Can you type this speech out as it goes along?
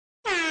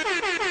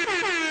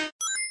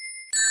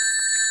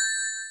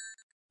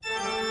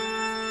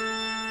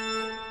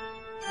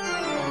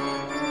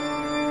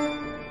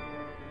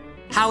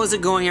How is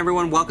it going,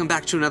 everyone? Welcome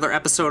back to another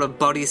episode of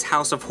Buddy's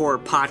House of Horror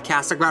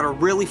podcast. I got a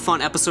really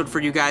fun episode for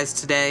you guys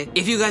today.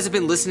 If you guys have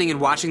been listening and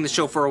watching the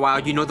show for a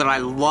while, you know that I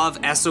love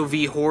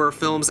SOV horror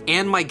films,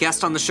 and my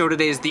guest on the show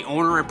today is the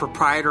owner and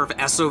proprietor of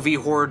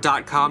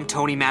SOVhorror.com,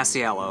 Tony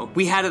Masiello.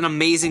 We had an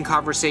amazing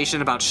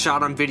conversation about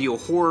shot-on-video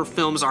horror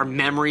films, our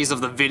memories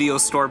of the video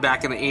store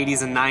back in the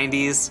 80s and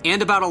 90s,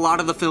 and about a lot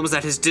of the films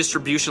that his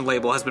distribution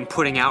label has been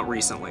putting out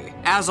recently.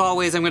 As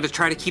always, I'm going to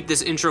try to keep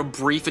this intro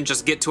brief and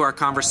just get to our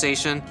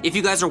conversation. If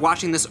you guys are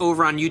watching this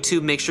over on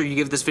YouTube, make sure you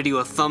give this video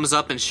a thumbs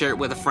up and share it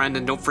with a friend,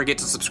 and don't forget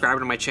to subscribe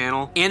to my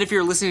channel. And if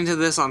you're listening to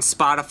this on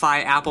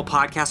Spotify, Apple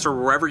Podcasts, or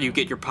wherever you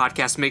get your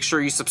podcasts, make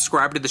sure you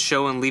subscribe to the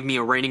show and leave me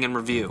a rating and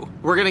review.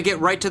 We're gonna get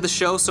right to the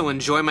show, so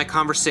enjoy my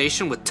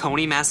conversation with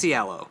Tony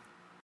Masiello.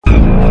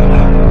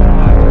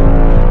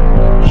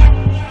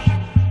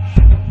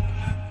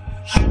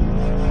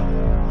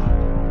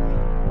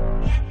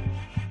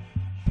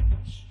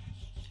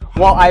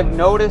 Well, I've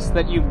noticed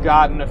that you've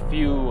gotten a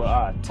few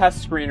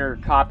test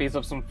screener copies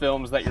of some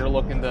films that you're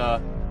looking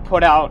to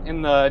put out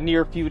in the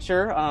near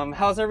future.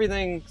 How's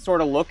everything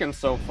sort of looking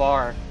so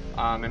far,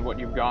 and what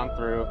you've gone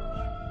through?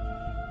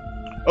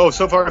 Oh,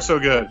 so far so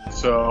good.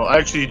 So I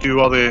actually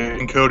do all the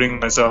encoding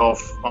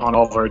myself on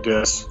all of our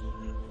discs.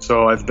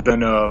 So I've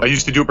been, I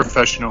used to do it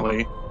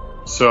professionally.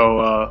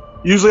 So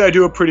usually I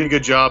do a pretty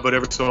good job, but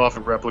every so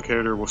often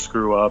Replicator will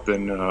screw up,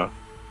 and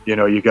you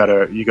know, you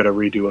gotta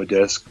redo a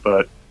disc.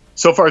 But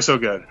so far, so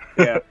good.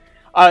 Yeah.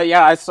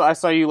 I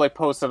saw you like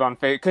post it on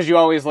Facebook, because you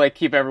always like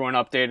keep everyone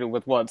updated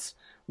with what's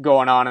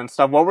going on and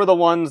stuff. What were the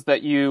ones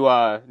that you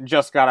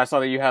just got? I saw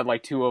that you had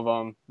like 2 of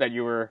them that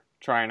you were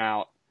trying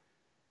out.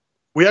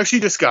 We actually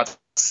just got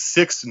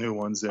 6 new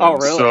ones in. Oh,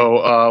 really?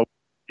 So,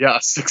 yeah,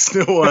 6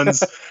 new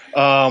ones.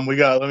 We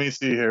got, let me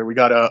see here. We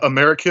got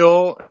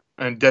Amerikill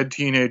and Dead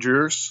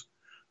Teenagers.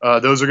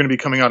 Those are going to be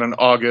coming out in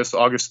August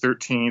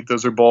 13th.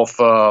 Those are both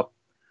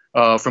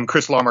from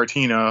Chris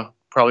LaMartina,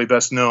 probably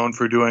best known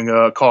for doing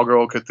Call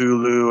Girl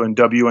Cthulhu and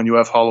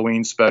WNUF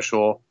Halloween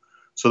Special.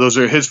 So those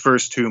are his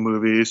first 2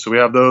 movies. So we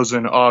have those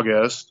in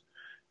August.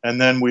 And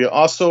then we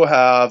also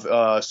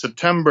have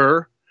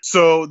September.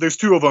 So there's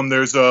 2 of them.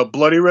 There's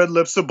Bloody Red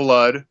Lips of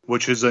Blood,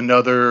 which is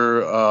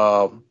another,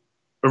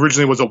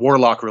 originally was a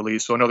Warlock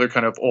release, so another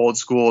kind of old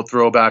school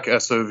throwback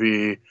SOV.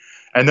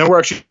 And then we're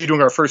actually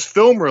doing our first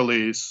film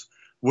release,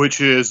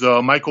 which is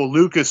Michael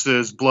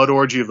Lucas's Blood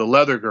Orgy of the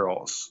Leather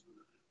Girls.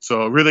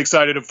 So really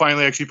excited to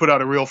finally actually put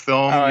out a real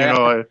film. Oh,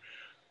 yeah.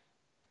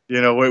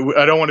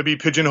 I don't want to be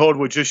pigeonholed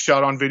with just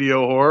shot on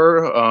video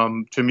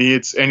horror. To me,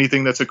 it's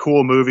anything that's a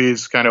cool movie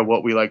is kind of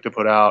what we like to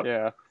put out.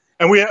 Yeah.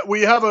 And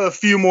we have a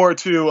few more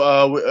too.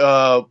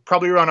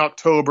 Probably around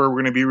October, we're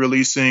going to be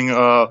releasing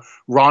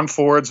Ron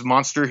Ford's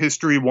Monster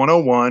History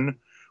 101,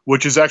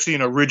 which is actually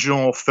an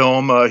original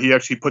film he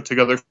actually put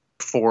together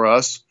for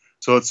us.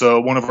 So it's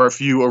one of our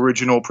few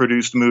original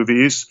produced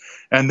movies.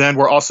 And then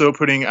we're also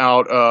putting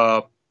out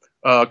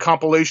a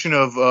compilation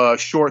of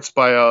shorts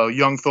by a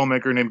young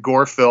filmmaker named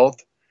Gore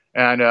Filth,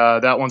 and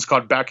that one's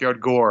called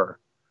Backyard Gore.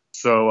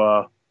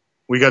 So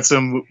we got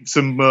some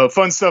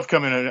fun stuff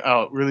coming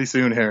out really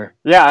soon here.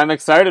 Yeah, I'm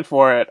excited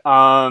for it.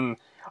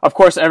 Of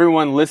course,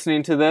 everyone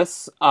listening to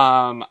this,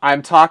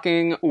 I'm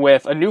talking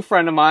with a new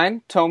friend of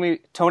mine, Tony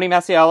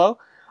Masiello.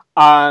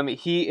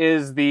 He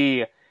is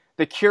the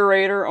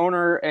curator,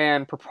 owner,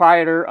 and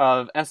proprietor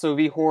of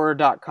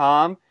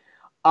SOVhorror.com.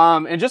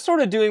 And just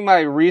sort of doing my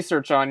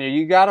research on you,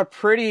 you got a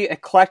pretty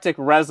eclectic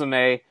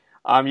resume.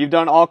 You've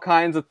done all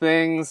kinds of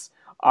things.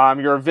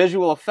 You're a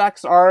visual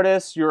effects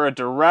artist. You're a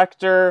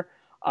director.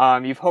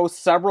 You've hosted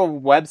several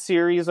web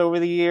series over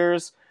the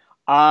years.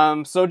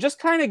 So just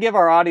kind of give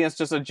our audience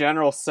just a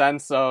general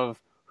sense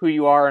of who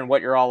you are and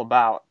what you're all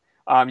about.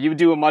 You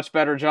do a much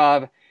better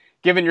job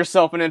giving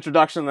yourself an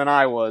introduction than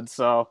I would.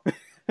 So.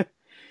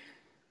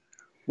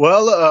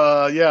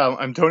 Well, yeah,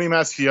 I'm Tony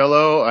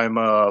Masiello.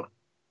 I'm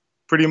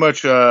pretty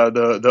much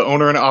the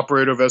owner and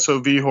operator of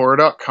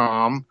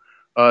SOVhorror.com.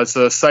 It's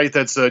a site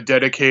that's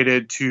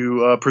dedicated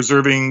to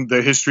preserving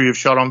the history of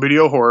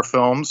shot-on-video horror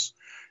films.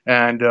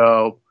 And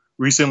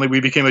recently we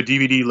became a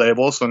DVD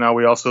label, so now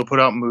we also put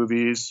out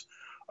movies.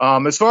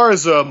 As far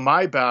as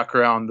my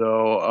background,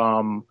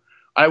 though,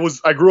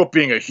 I grew up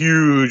being a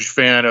huge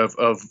fan of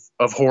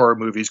horror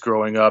movies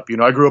growing up. You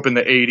know, I grew up in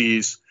the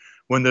 80s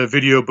when the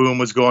video boom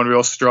was going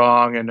real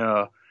strong, and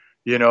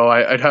you know,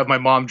 I'd have my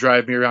mom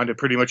drive me around to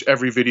pretty much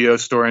every video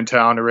store in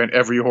town to rent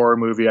every horror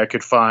movie I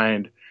could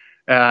find,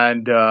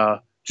 and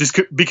just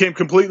became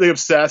completely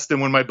obsessed. And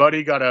when my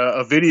buddy got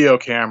a video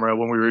camera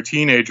when we were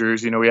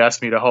teenagers, you know, he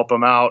asked me to help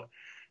him out,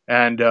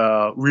 and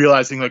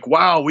realizing like,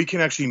 wow, we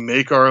can actually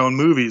make our own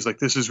movies. Like,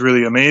 this is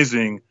really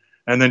amazing.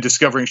 And then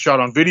discovering shot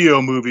on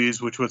video movies,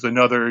 which was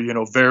another, you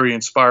know, very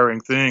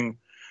inspiring thing.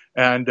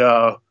 And,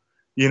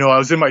 you know, I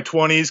was in my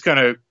 20s, kind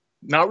of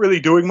not really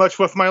doing much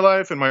with my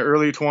life in my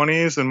early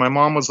 20s. And my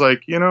mom was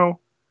like, you know,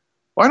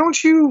 why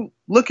don't you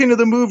look into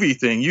the movie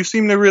thing? You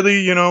seem to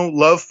really, you know,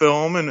 love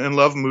film and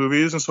love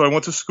movies. And so I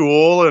went to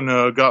school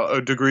and got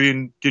a degree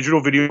in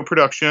digital video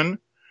production.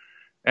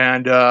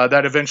 And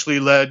that eventually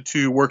led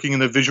to working in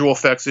the visual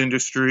effects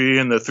industry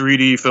and the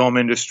 3D film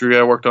industry.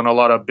 I worked on a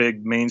lot of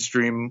big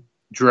mainstream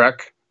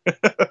Drek.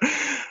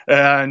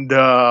 And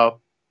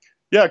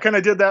yeah, I kind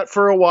of did that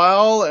for a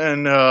while.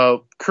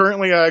 And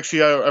currently,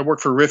 I work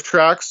for Rift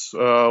Tracks,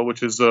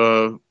 which is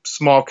a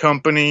small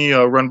company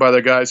run by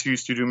the guys who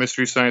used to do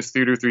Mystery Science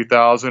Theater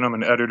 3000. I'm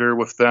an editor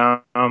with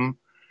them.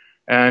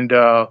 And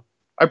I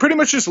pretty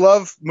much just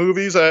love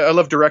movies. I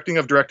love directing.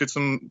 I've directed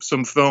some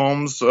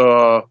films.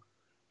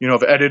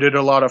 I've edited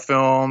a lot of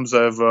films.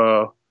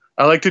 I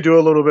like to do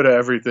a little bit of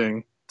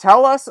everything.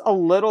 Tell us a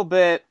little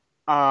bit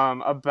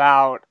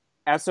about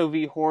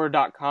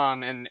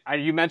SOVhorror.com, and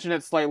you mentioned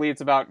it slightly.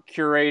 It's about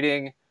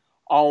curating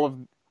all of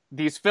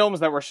these films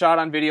that were shot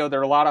on video.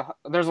 There's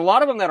a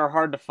lot of them that are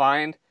hard to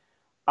find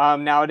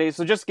nowadays.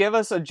 So just give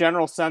us a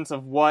general sense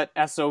of what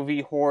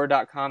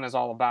SOVhorror.com is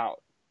all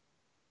about.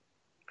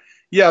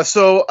 Yeah,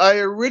 so I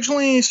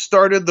originally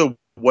started the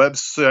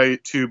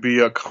website to be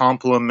a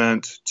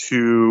complement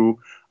to.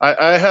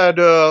 I had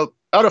out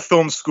of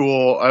film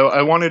school.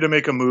 I wanted to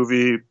make a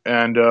movie,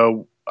 and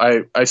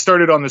I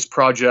started on this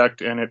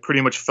project, and it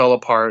pretty much fell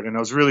apart. And I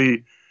was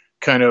really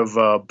kind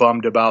of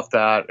bummed about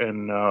that,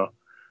 and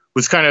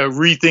was kind of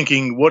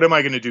rethinking, what am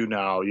I going to do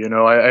now?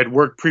 I'd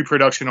worked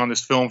pre-production on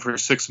this film for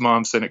 6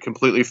 months, and it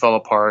completely fell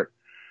apart.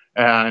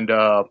 And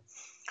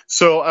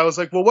so I was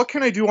like, well, what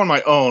can I do on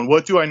my own?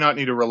 What do I not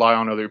need to rely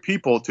on other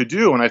people to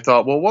do? And I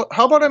thought, well,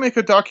 how about I make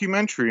a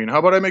documentary? And how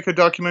about I make a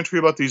documentary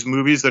about these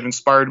movies that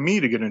inspired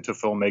me to get into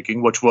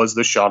filmmaking, which was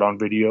the shot on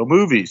video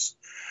movies.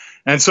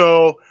 And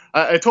so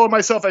I told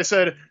myself, I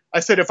said,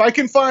 if I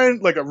can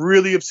find like a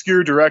really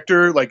obscure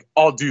director, like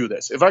I'll do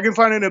this. If I can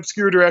find an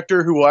obscure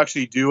director who will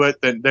actually do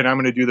it, then I'm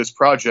going to do this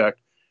project.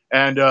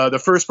 And the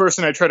first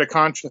person I tried to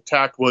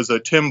contact was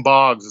Tim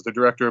Boggs, the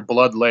director of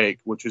Blood Lake,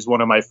 which is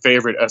one of my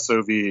favorite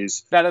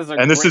SOVs.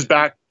 This is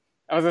back.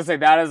 I was gonna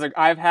say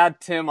I've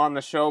had Tim on the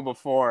show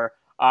before.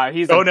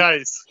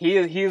 Nice.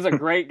 He's a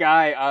great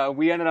guy.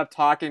 We ended up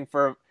talking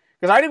because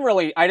I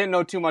didn't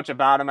know too much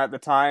about him at the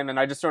time, and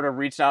I just sort of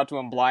reached out to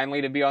him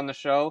blindly to be on the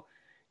show.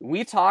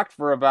 We talked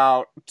for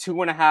about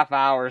 2.5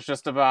 hours,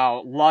 just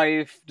about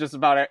life, just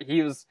about it.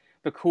 He was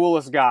the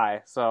coolest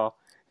guy. So.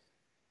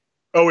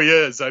 Oh, he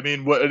is. I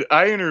mean,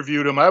 I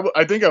interviewed him.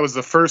 I think I was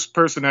the first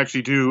person to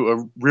actually do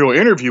a real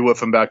interview with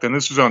him back then.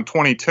 This was on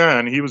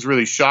 2010. He was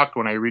really shocked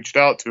when I reached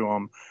out to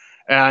him.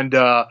 And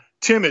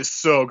Tim is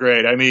so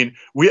great. I mean,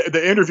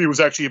 the interview was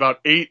actually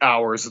about 8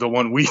 hours, the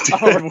one we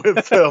did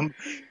with him.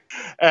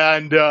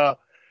 And,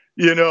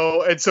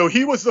 and so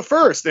he was the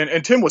first.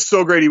 And Tim was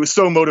so great. He was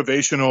so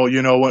motivational,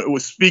 when it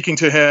was speaking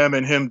to him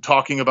and him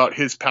talking about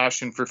his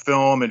passion for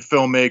film and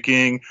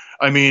filmmaking.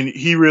 I mean,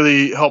 he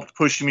really helped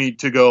push me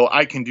to go,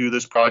 I can do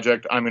this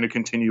project. I'm going to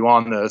continue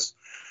on this.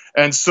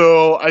 And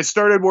so I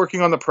started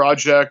working on the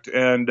project,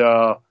 and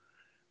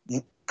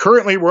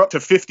currently we're up to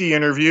 50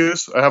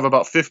 interviews. I have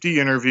about 50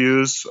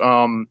 interviews.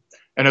 And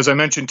as I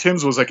mentioned,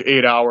 Tim's was like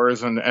 8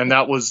 hours, and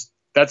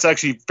that's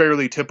actually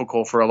fairly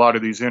typical for a lot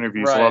of these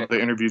interviews. Right. A lot of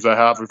the interviews I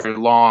have are very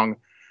long.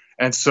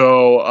 And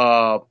so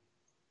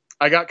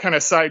I got kind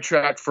of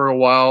sidetracked for a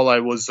while. I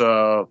was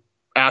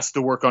asked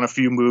to work on a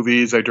few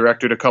movies. I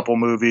directed a couple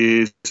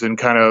movies and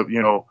kind of,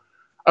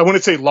 I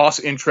wouldn't say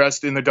lost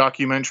interest in the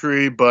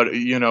documentary, but,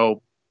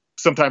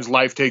 sometimes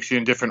life takes you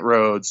in different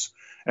roads.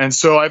 And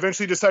so I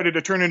eventually decided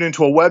to turn it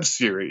into a web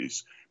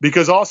series,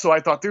 because also I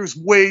thought there's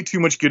way too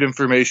much good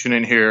information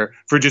in here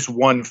for just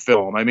one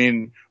film. I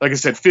mean, like I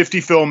said,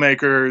 50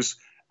 filmmakers,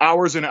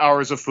 hours and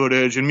hours of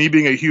footage, and me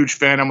being a huge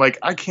fan, I'm like,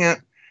 I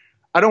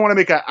don't want to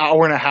make an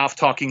hour and a half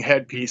talking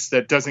headpiece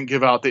that doesn't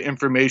give out the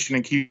information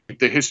and keep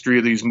the history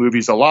of these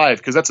movies alive.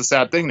 Because that's a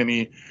sad thing to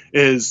me,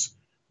 is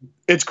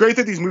it's great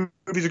that these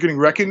movies are getting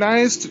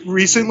recognized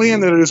recently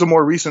and that it is a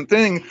more recent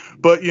thing.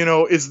 But,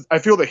 I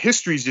feel the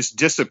history is just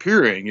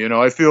disappearing.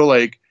 I feel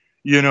like,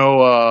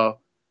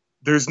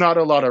 there's not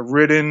a lot of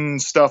written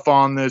stuff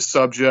on this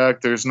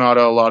subject. There's not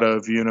a lot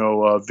of,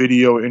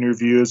 video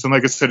interviews. And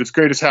like I said, it's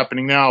great it's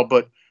happening now.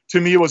 But to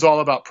me, it was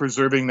all about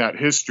preserving that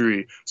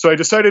history. So I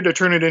decided to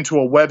turn it into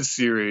a web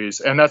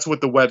series. And that's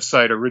what the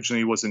website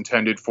originally was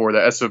intended for. The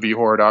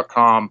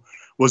SOVhorror.com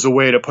was a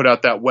way to put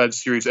out that web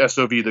series,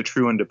 SOV, The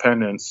True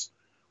Independence,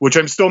 which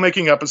I'm still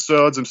making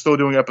episodes. I'm still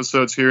doing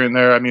episodes here and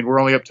there. I mean, we're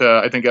only up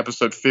to, I think,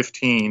 episode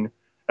 15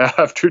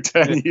 after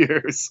 10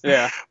 years.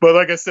 Yeah. But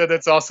like I said,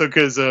 that's also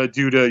because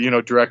due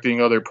to, directing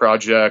other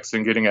projects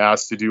and getting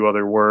asked to do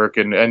other work,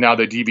 and now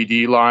the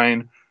DVD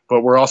line.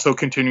 But we're also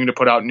continuing to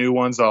put out new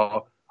ones.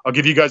 I'll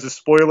give you guys a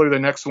spoiler. The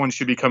next one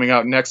should be coming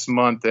out next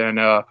month, and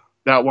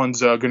that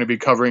one's going to be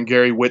covering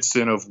Gary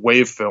Whitson of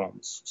Wave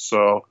Films.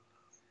 So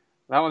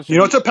that one,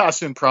 it's a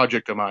passion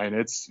project of mine.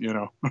 It's,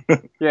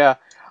 Yeah.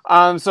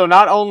 So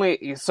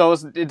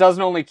it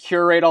doesn't only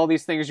curate all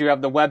these things. You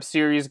have the web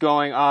series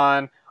going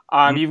on.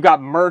 You've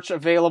got merch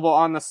available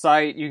on the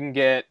site. You can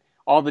get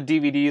all the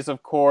DVDs,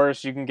 of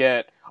course. You can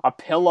get a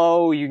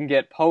pillow. You can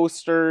get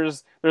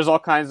posters. There's all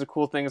kinds of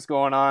cool things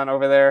going on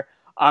over there.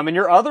 And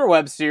your other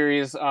web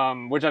series,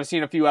 which I've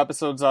seen a few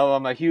episodes of,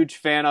 I'm a huge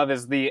fan of,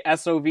 is the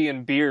SOV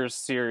and Beers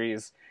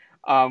series.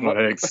 Well,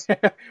 thanks.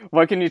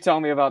 What can you tell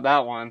me about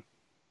that one?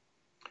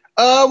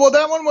 Well,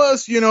 that one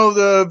was,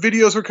 the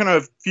videos were kind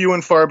of few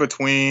and far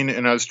between,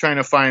 and I was trying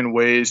to find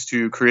ways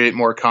to create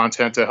more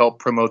content to help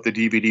promote the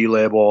DVD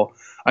label.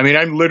 I mean,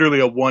 I'm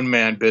literally a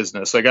one-man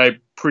business. Like, I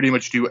pretty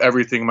much do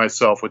everything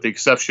myself, with the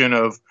exception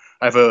of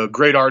I have a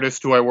great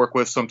artist who I work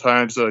with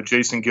sometimes,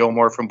 Jason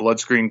Gilmore from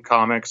Bloodscreen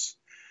Comics,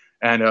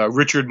 and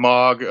Richard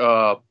Mogg,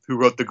 who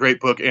wrote the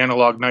great book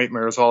Analog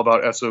Nightmares, all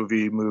about SOV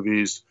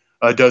movies,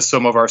 does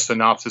some of our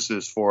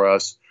synopsises for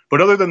us.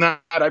 But other than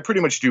that, I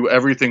pretty much do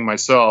everything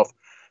myself.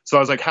 So I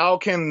was like,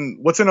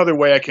 what's another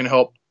way I can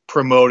help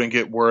promote and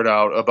get word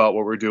out about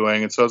what we're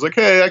doing? And so I was like,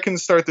 hey, I can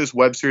start this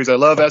web series. I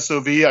love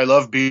SOV. I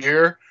love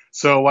beer.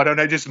 So why don't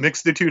I just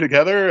mix the two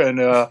together and,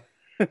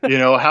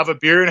 have a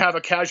beer and have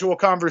a casual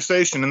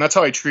conversation? And that's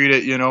how I treat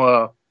it.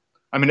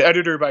 I'm an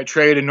editor by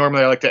trade, and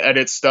normally I like to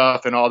edit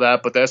stuff and all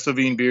that. But the SOV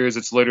and beers,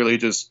 it's literally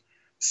just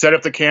set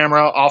up the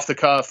camera off the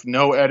cuff,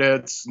 no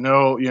edits,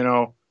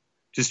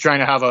 just trying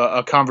to have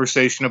a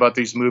conversation about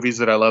these movies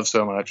that I love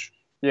so much.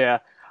 Yeah.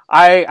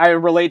 I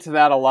relate to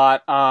that a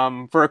lot.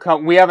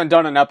 We haven't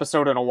done an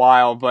episode in a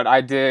while, but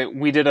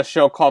we did a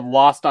show called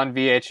Lost on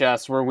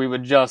VHS where we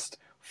would just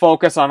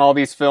focus on all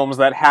these films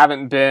that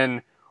haven't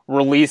been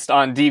released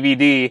on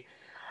DVD.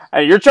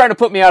 You're trying to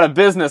put me out of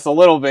business a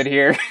little bit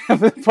here,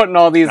 putting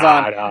all these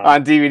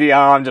on DVD.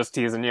 Oh, I'm just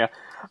teasing you.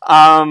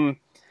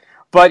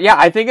 But yeah,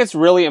 I think it's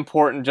really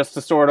important just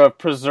to sort of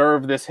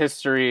preserve this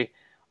history.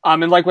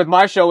 And like with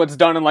my show, it's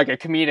done in like a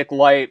comedic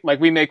light.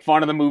 Like, we make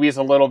fun of the movies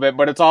a little bit,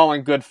 but it's all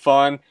in good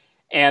fun.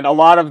 And a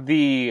lot of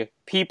the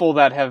people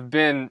that have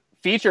been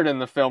featured in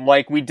the film,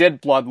 like we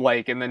did Blood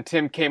Lake, and then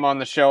Tim came on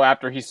the show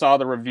after he saw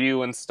the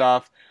review and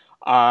stuff.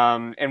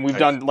 And we've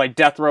done like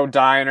Death Row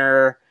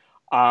Diner.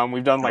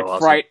 We've done like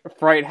awesome.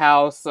 Fright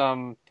House.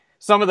 Some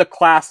of the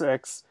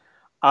classics.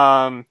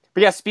 But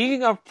yeah,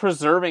 speaking of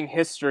preserving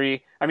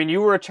history, I mean,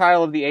 you were a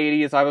child of the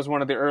 80s. I was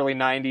one of the early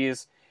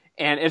 90s.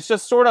 And it's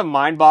just sort of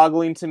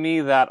mind-boggling to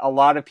me that a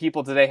lot of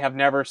people today have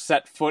never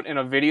set foot in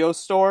a video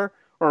store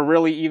or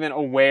really even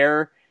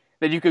aware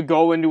that you could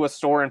go into a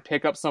store and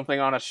pick up something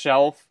on a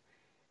shelf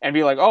and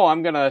be like, oh,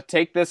 I'm going to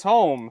take this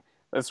home.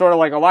 It's sort of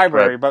like a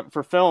library, right, but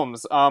for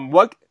films.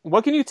 What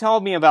can you tell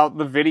me about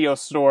the video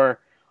store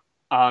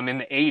in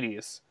the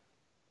 80s?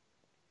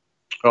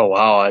 Oh,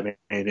 wow. I mean,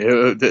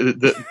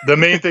 the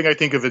main thing I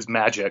think of is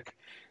magic.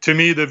 To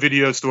me, the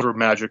video stores were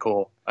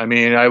magical. I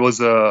mean, I was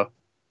a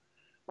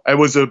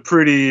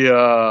pretty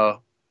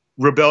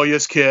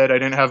rebellious kid. I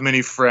didn't have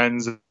many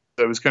friends.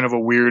 I was kind of a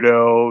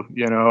weirdo,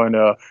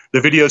 and the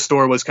video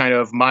store was kind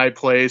of my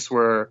place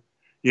where,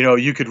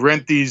 you could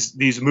rent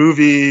these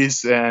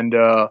movies, and,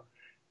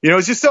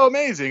 it's just so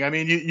amazing. I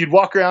mean, you'd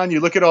walk around,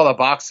 you look at all the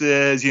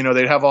boxes,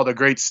 they'd have all the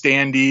great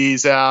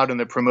standees out and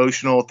the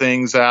promotional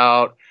things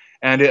out.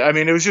 And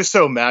it was just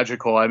so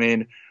magical. I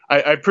mean,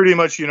 I pretty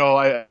much,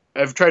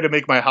 I've tried to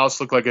make my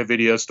house look like a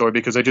video store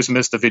because I just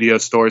miss the video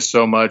stores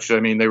so much. I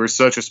mean, they were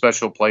such a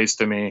special place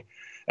to me.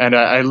 And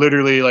I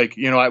literally, like,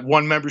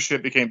 one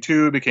membership became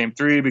 2, became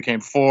 3, became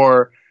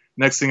 4.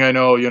 Next thing I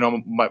know,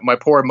 my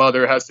poor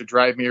mother has to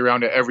drive me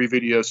around to every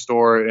video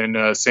store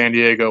in San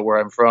Diego, where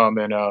I'm from.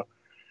 And,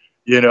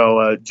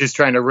 just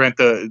trying to rent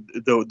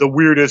the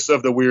weirdest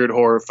of the weird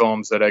horror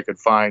films that I could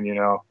find,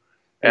 Yeah.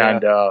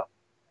 And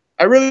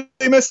I really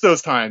miss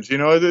those times.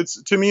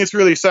 To me, it's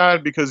really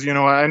sad because,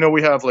 I know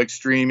we have like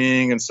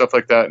streaming and stuff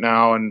like that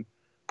now. And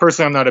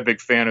personally, I'm not a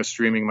big fan of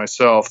streaming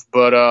myself,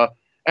 but,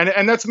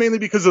 and that's mainly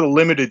because of the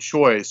limited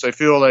choice. I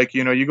feel like,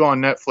 you go on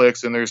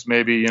Netflix and there's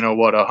maybe,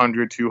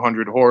 100,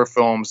 200 horror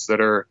films that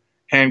are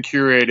hand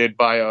curated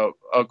by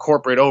a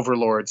corporate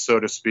overlord, so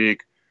to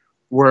speak,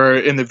 where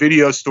in the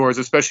video stores,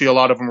 especially a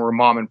lot of them were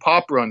mom and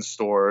pop run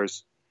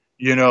stores,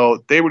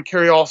 they would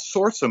carry all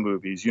sorts of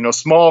movies,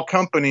 small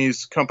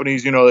companies,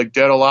 like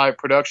Dead Alive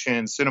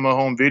Productions, Cinema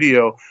Home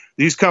Video.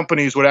 These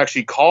companies would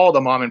actually call the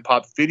mom and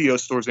pop video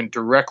stores and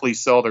directly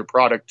sell their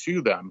product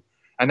to them.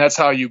 And that's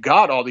how you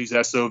got all these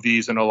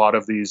SOVs in a lot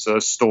of these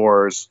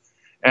stores.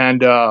 And,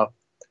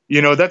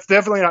 that's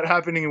definitely not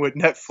happening with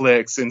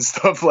Netflix and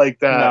stuff like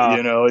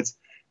that. No.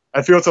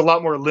 I feel it's a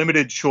lot more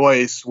limited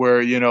choice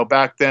where,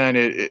 back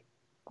then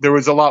there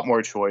was a lot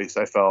more choice,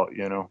 I felt,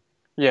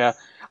 Yeah.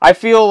 I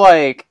feel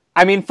like,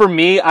 for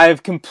me,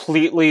 I've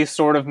completely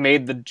sort of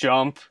made the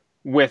jump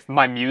with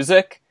my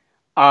music.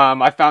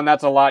 I found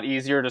that's a lot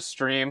easier to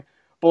stream.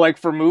 But like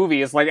for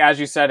movies, like as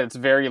you said, it's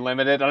very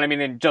limited.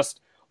 And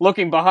just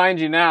looking behind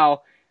you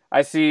now,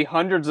 I see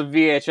hundreds of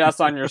VHS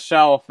on your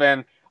shelf,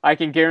 and I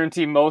can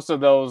guarantee most of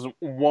those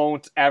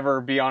won't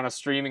ever be on a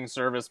streaming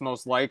service,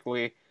 most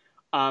likely.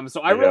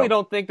 So I really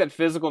don't think that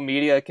physical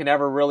media can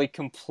ever really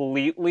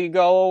completely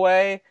go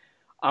away.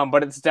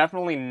 But it's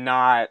definitely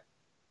not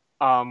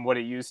what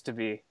it used to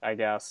be, I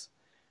guess.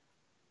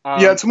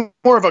 Yeah, it's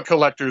more of a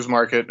collector's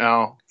market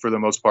now, for the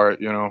most part,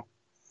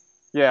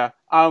 Yeah.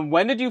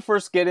 When did you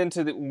first get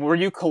into were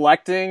you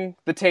collecting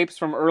the tapes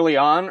from early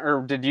on,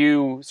 or did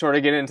you sort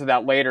of get into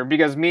that later?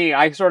 Because me,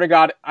 I sort of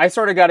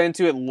got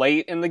into it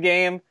late in the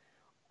game,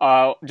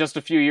 just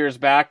a few years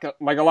back.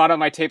 Like a lot of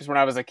my tapes when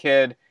I was a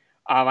kid,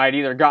 I'd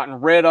either gotten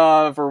rid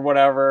of or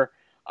whatever.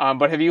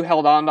 But have you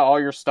held on to all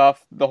your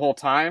stuff the whole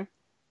time?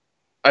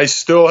 I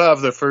still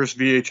have the first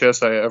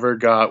VHS I ever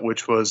got,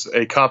 which was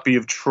a copy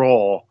of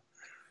Troll.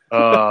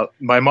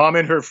 My mom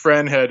and her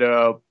friend had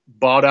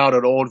bought out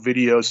at old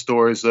video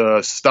stores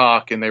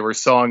stock, and they were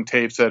selling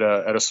tapes at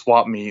a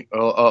swap meet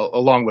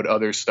along with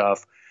other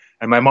stuff.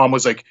 And my mom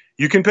was like,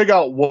 "You can pick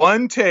out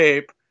one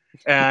tape,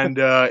 and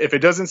if it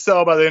doesn't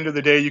sell by the end of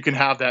the day, you can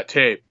have that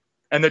tape."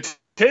 And the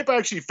tape I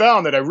actually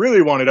found that I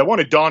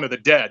wanted Dawn of the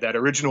Dead, that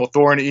original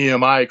Thorn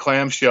EMI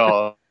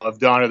clamshell of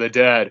Dawn of the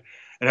Dead.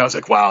 And I was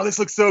like, "Wow, this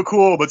looks so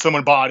cool!" But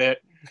someone bought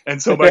it,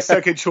 and so my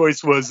second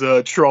choice was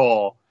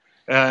Troll.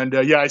 And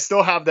yeah, I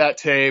still have that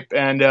tape.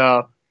 And,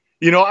 I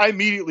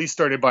immediately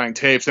started buying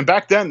tapes. And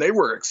back then they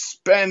were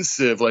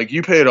expensive. Like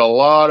you paid a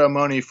lot of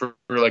money for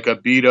like a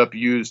beat up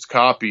used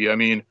copy. I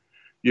mean,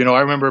 I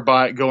remember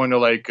going to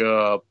like,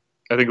 I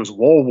think it was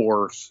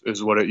Woolworths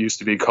is what it used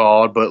to be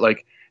called. But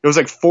like, it was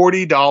like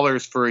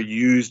 $40 for a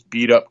used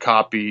beat up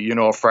copy,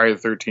 of Friday the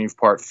 13th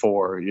part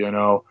 4,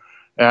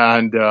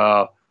 and,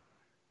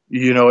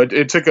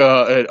 it took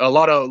a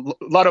lot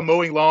of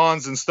mowing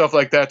lawns and stuff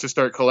like that to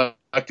start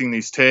collecting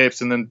these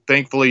tapes. And then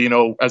thankfully,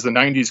 as the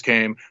 90s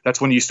came, that's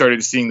when you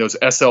started seeing those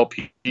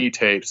SLP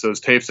tapes, those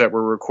tapes that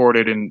were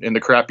recorded in the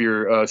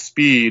crappier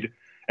speed.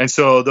 And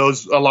so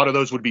a lot of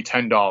those would be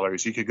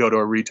 $10. You could go to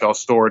a retail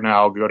store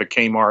now, go to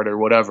Kmart or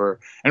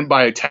whatever, and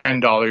buy a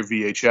 $10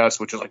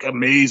 VHS, which is like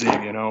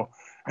amazing,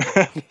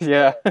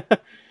 Yeah. So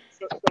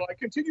I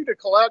continue to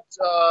collect,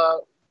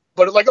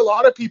 but like a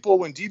lot of people,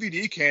 when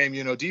DVD came,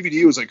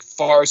 DVD was like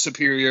far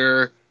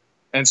superior.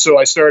 And so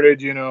I started,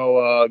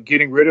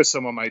 getting rid of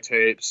some of my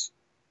tapes.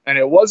 And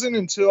it wasn't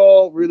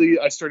until really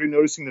I started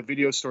noticing the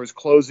video stores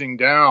closing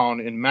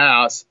down in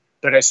mass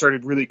that I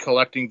started really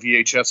collecting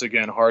VHS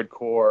again,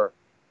 hardcore.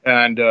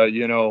 And,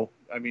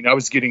 I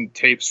was getting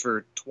tapes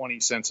for 20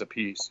 cents a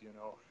piece,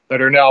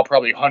 that are now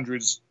probably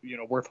hundreds,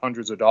 worth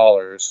hundreds of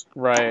dollars.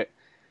 Right.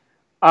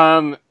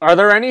 Are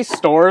there any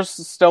stores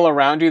still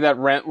around you that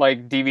rent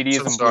like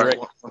DVDs and Blu-ray?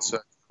 One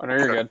sec. Oh, no,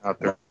 you're good. Out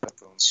there.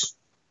 Headphones.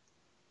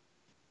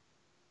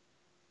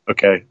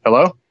 Okay.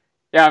 Hello?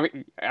 Yeah,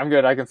 I'm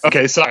good. I can.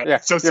 Okay. Sorry. Yeah,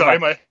 So sorry.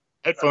 fine. My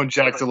headphone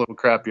jack's a little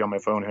crappy on my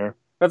phone here.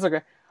 That's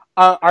okay.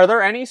 Are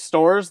there any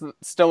stores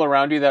still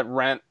around you that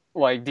rent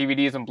like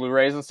DVDs and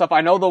Blu-rays and stuff?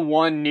 I know the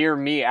one near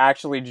me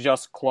actually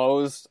just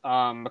closed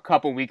a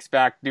couple weeks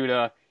back due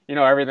to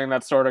everything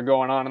that's sort of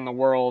going on in the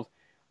world.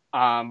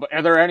 But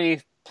are there any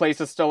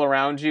places still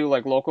around you,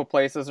 like local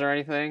places or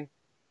anything?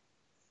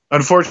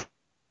 Unfortunately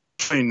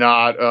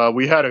not.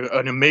 We had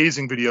an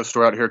amazing video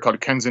store out here called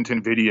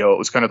Kensington Video. It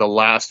was kind of the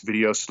last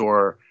video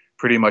store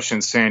pretty much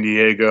in San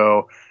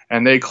Diego.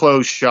 And they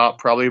closed shop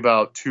probably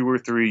about 2 or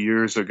 3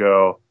 years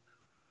ago,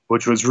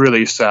 which was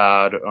really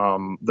sad.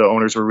 The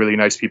owners were really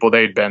nice people.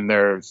 They had been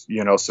there,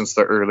 since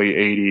the early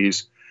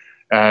 80s.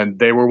 And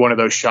they were one of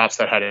those shops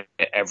that had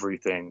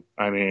everything.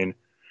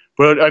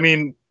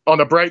 On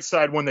the bright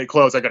side, when they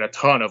closed, I got a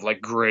ton of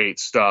like great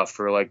stuff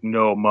for like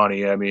no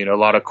money. A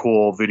lot of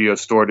cool video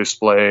store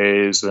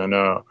displays and,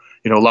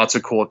 lots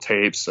of cool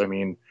tapes.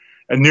 And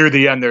near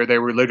the end there, they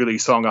were literally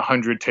selling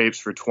 100 tapes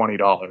for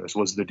 $20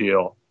 was the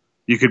deal.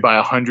 You could buy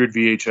 100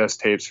 VHS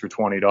tapes for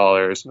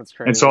 $20. That's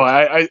crazy. And so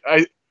I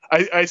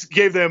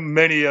gave them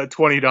many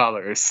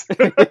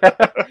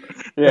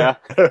 $20. Yeah.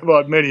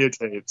 Bought many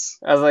tapes.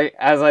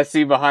 As I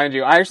see behind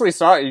you, I actually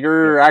saw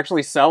you're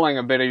actually selling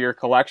a bit of your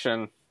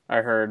collection,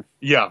 I heard.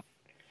 Yeah.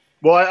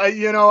 Well,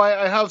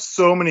 I have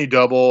so many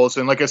doubles.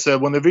 And like I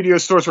said, when the video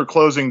stores were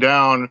closing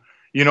down,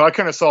 I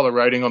kind of saw the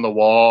writing on the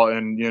wall.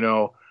 And,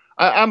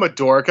 I'm a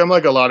dork. I'm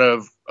like a lot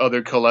of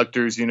other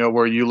collectors,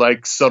 where you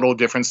like subtle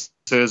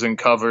differences in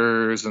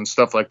covers and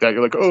stuff like that.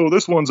 You're like, oh,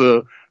 this one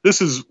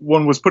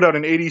was put out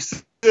in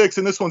 86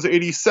 and this one's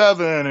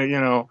 87,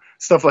 or,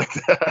 stuff like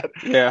that.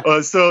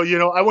 Yeah. So,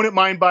 I wouldn't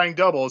mind buying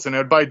doubles, and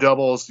I'd buy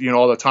doubles,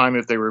 all the time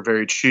if they were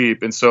very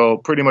cheap. And so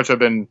pretty much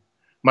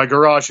my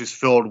garage is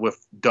filled with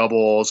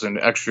doubles and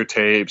extra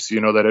tapes,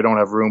 that I don't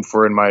have room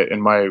for in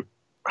my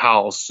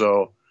house.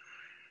 So,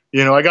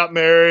 I got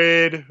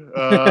married,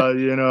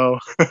 and,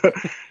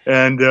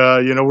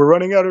 we're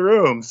running out of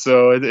room.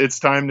 So it's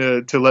time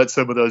to let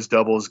some of those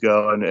doubles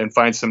go and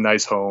find some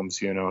nice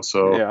homes,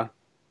 so yeah.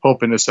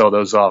 Hoping to sell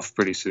those off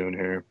pretty soon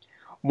here.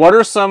 What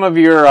are some of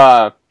your,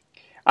 I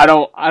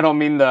don't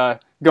mean to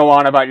go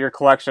on about your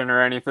collection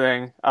or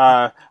anything.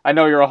 I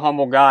know you're a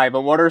humble guy,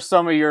 but what are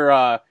some of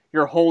your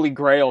holy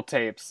grail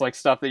tapes, like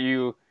stuff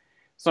that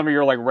some of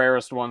your like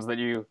rarest ones that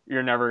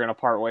you're never going to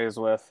part ways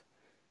with?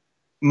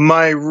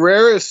 My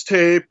rarest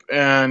tape,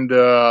 and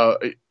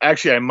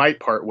actually I might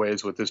part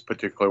ways with this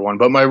particular one,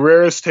 but my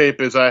rarest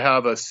tape is I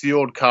have a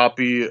sealed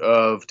copy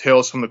of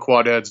Tales from the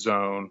Quadette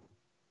Zone,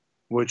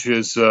 which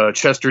is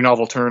Chester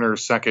Novel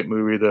Turner's second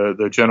movie,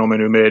 the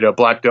gentleman who made a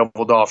Black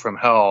Devil Doll from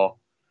Hell.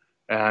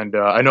 and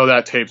I know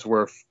that tape's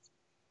worth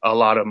a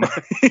lot of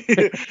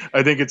money.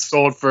 I think it's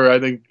sold for. I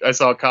think I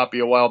saw a copy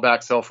a while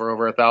back sell for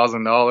over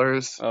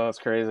 $1,000. Oh, that's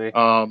crazy.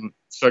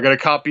 So I got a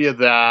copy of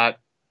that.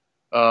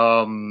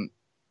 I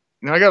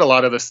got a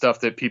lot of the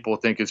stuff that people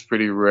think is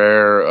pretty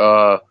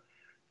rare.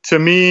 To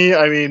me,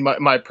 I mean,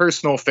 my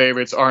personal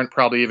favorites aren't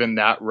probably even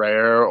that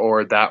rare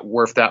or that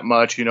worth that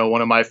much.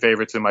 One of my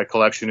favorites in my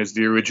collection is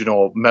the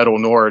original Metal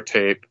Noir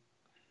tape,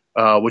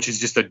 which is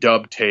just a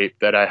dub tape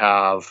that I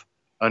have.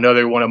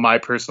 Another one of my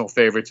personal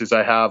favorites is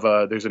I have,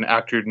 there's an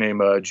actor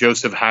named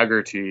Joseph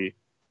Haggerty,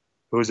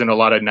 who was in a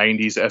lot of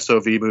 90s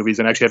SOV movies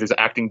and actually have his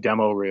acting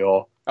demo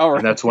reel. Oh, right.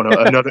 And that's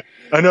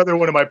another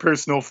one of my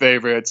personal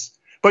favorites.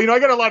 But, I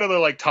got a lot of the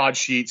like Todd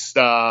Sheets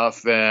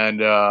stuff and,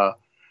 a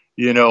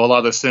lot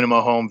of the Cinema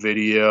Home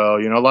Video,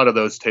 a lot of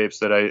those tapes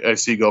that I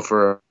see go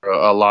for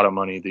a lot of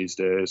money these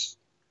days.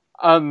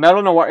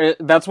 Metal Noir,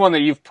 that's one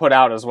that you've put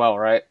out as well,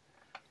 right?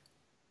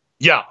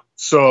 Yeah.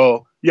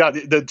 So, yeah,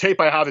 the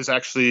tape I have is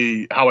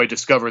actually how I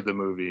discovered the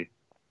movie.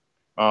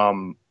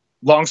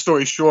 Long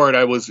story short,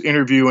 I was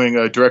interviewing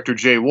director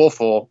Jay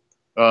Wolfel,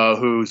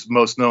 who's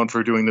most known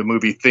for doing the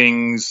movie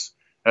Things,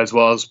 as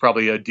well as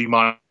probably a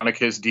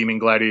Demonicus, Demon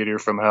Gladiator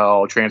from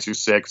Hell, Transfer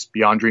 6,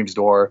 Beyond Dream's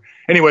Door.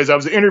 Anyways, I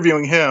was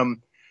interviewing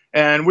him,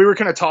 and we were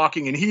kind of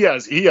talking, and he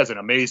has an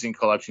amazing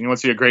collection. You want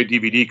to see a great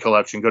DVD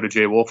collection, go to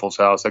Jay Wolfel's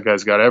house. That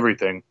guy's got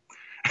everything.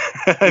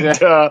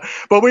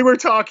 But we were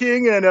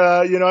talking, and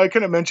I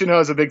kind of mentioned I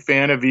was a big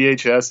fan of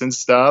VHS and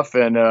stuff,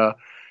 and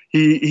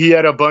he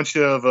had a bunch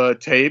of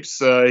tapes.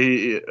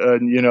 He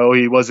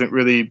wasn't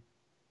really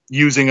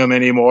using them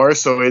anymore,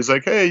 so he's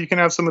like, "Hey, you can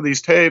have some of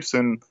these tapes."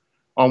 And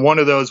on one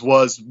of those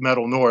was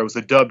Metal Noir. It was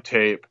a dub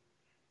tape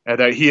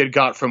that he had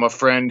got from a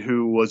friend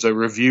who was a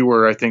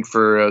reviewer, I think,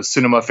 for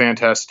Cinema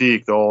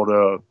Fantastique, the old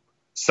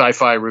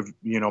sci-fi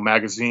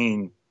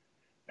magazine,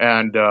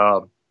 and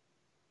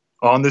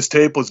on this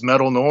tape was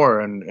Metal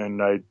Noir,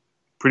 and I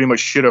pretty much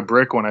shit a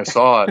brick when I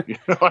saw it.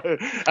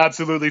 I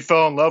absolutely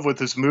fell in love with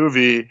this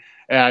movie,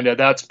 and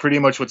that's pretty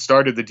much what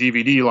started the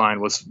DVD line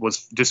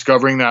was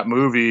discovering that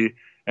movie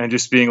and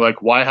just being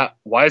like, why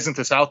isn't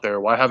this out there?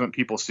 Why haven't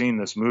people seen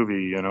this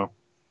movie?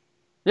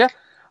 Yeah.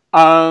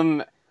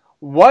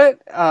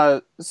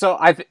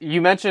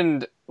 You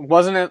mentioned,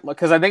 wasn't it?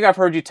 Because I think I've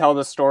heard you tell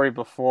this story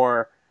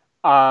before.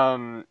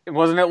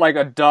 Wasn't it like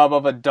a dub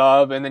of a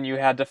dub, and then you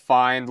had to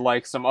find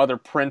like some other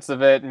prints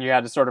of it, and you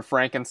had to sort of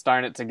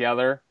Frankenstein it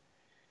together?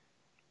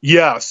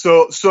 Yeah.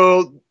 So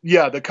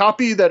yeah, the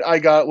copy that I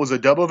got was a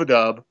dub of a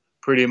dub.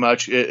 Pretty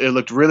much, it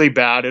looked really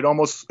bad. It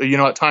almost,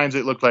 at times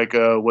it looked like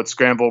what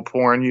scrambled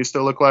porn used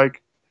to look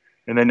like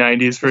in the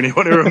 90s. For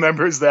anyone who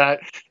remembers that,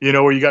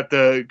 where you got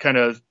the kind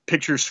of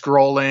picture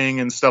scrolling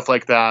and stuff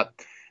like that.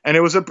 And it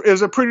was a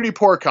pretty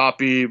poor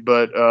copy,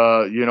 but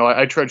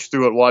I trudged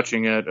through it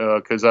watching it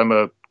because I'm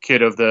a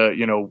kid of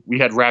the, we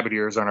had rabbit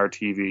ears on our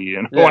TV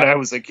when I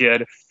was a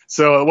kid,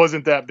 so it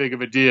wasn't that big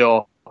of a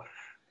deal.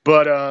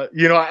 But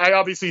I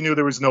obviously knew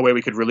there was no way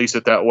we could release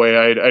it that way.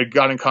 I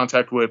got in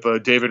contact with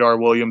David R.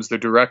 Williams, the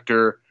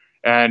director,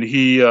 and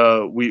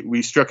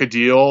we struck a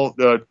deal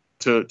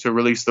to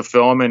release the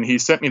film, and he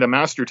sent me the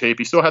master tape.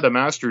 He still had the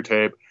master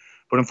tape,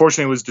 but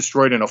unfortunately it was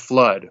destroyed in a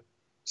flood.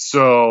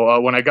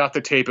 So when I got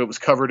the tape, it was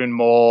covered in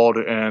mold,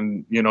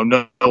 and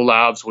no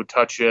labs would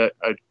touch it.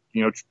 I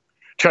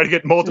tried to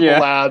get multiple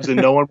labs,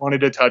 and no one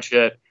wanted to touch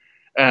it.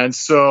 And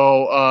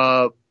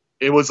so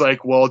it was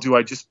like, well, do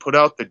I just put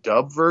out the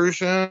dub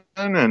version?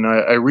 And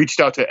I reached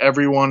out to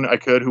everyone I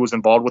could who was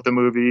involved with the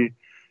movie.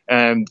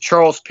 And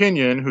Charles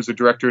Pinion, who's a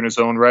director in his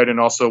own right and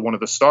also one of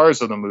the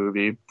stars of the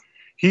movie,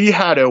 he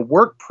had a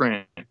work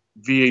print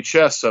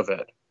VHS of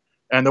it.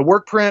 And the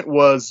work print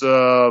was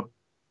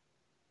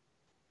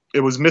it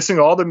was missing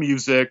all the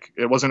music.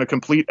 It wasn't a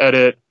complete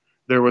edit.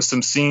 There was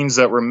some scenes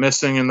that were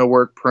missing in the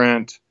work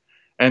print.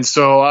 And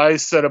so I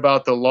set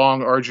about the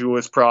long,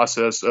 arduous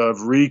process of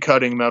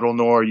recutting Metal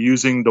Noir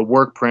using the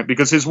work print,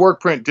 because his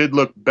work print did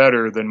look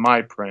better than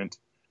my print.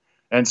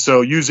 And so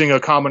using a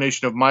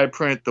combination of my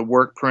print, the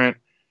work print,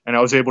 and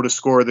I was able to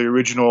score the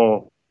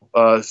original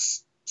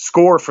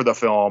score for the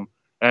film.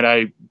 And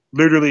I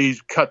literally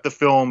cut the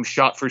film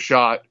shot for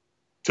shot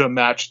to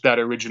match that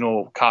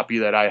original copy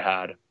that I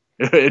had.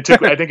 I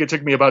think it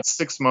took me about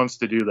 6 months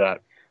to do that.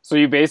 So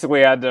you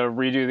basically had to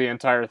redo the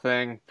entire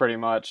thing, pretty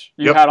much.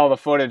 You had all the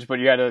footage, but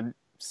you had to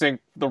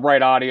sync the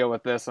right audio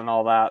with this and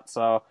all that.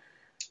 So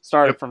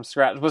started from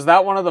scratch. Was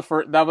that one of the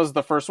first? That was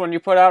the first one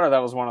you put out, or that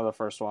was one of the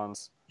first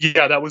ones?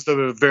 Yeah, that was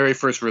the very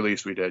first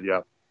release we did.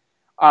 Yeah.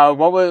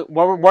 What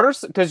are,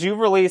 because you've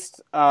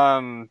released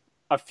a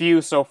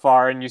few so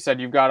far, and you said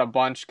you've got a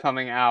bunch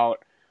coming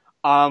out.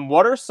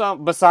 What are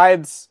some,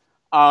 besides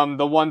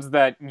the ones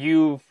that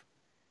you've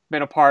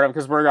been a part of?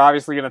 Because we're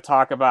obviously going to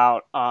talk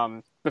about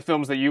the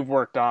films that you've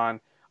worked on.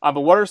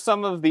 But what are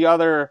some of the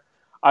other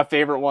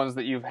favorite ones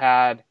that you've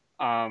had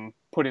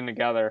putting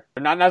together?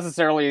 Not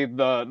necessarily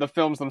the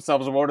films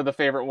themselves, but what are the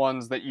favorite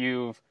ones that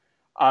you've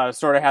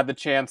sort of had the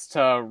chance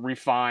to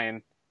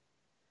refine?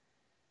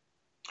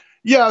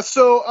 Yeah,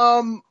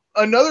 so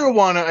Another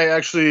one, I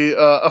actually,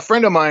 a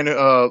friend of mine,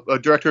 a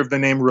director of the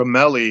name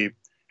Romelli,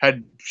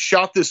 had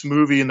shot this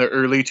movie in the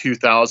early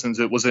 2000s.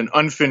 It was an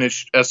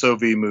unfinished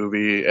SOV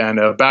movie,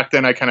 and back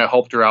then I kind of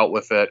helped her out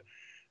with it.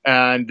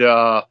 And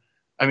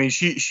I mean,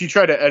 she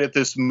tried to edit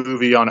this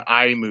movie on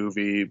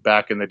iMovie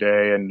back in the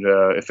day, and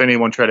if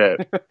anyone tried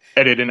to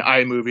edit an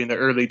iMovie in the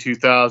early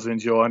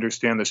 2000s, you'll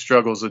understand the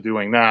struggles of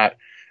doing that.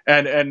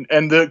 And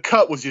the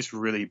cut was just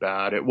really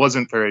bad. It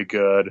wasn't very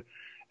good,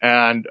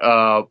 and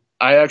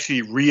I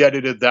actually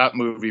re-edited that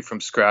movie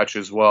from scratch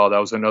as well. That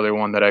was another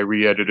one that I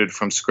re-edited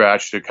from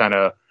scratch to kind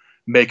of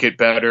make it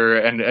better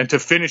and to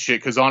finish it,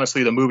 because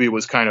honestly the movie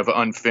was kind of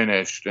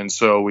unfinished, and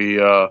so we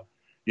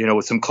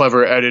with some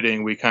clever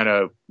editing we kind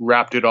of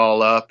wrapped it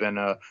all up, and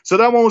so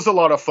that one was a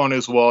lot of fun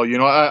as well.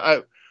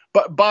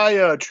 But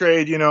by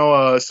trade,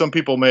 some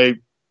people may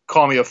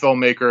call me a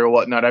filmmaker or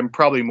whatnot. I'm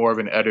probably more of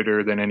an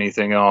editor than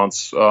anything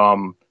else.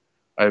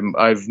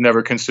 I've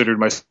never considered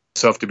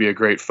myself to be a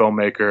great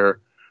filmmaker.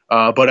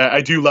 But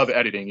I do love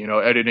editing.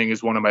 Editing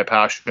is one of my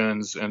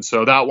passions. And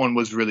so that one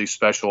was really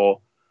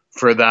special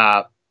for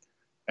that.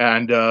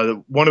 And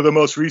one of the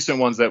most recent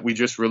ones that we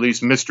just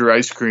released, Mr.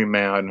 Ice Cream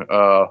Man,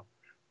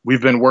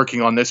 we've been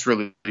working on this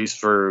release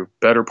for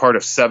better part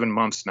of 7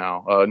 months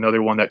now.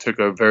 Another one that took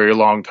a very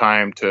long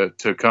time to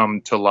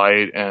come to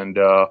light. And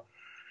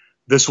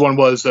this one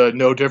was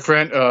no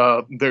different.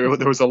 There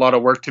was a lot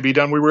of work to be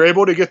done. We were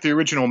able to get the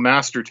original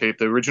master tape,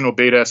 the original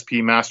Beta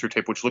SP master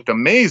tape, which looked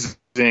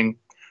amazing.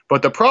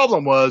 But the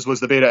problem was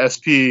the Beta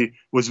SP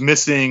was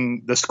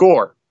missing the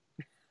score.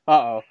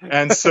 Uh-oh.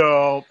 And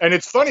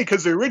it's funny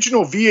because the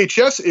original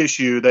VHS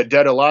issue that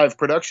Dead Alive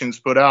Productions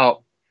put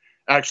out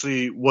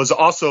actually was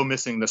also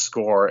missing the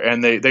score.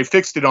 And they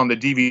fixed it on the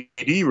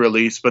DVD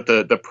release, but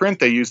the print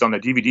they used on the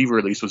DVD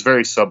release was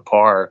very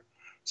subpar.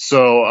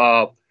 So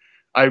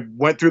I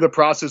went through the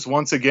process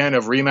once again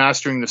of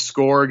remastering the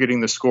score,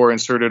 getting the score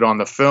inserted on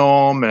the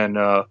film, and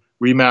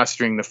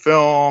remastering the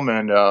film.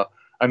 And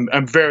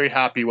I'm very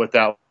happy with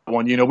that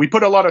one. We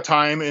put a lot of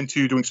time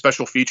into doing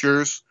special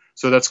features,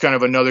 so that's kind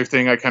of another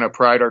thing I kind of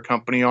pride our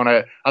company on.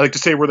 I like to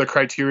say we're the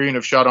Criterion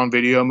of shot on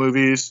video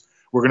movies.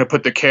 We're going to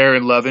put the care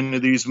and love into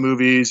these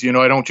movies.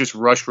 I don't just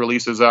rush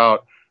releases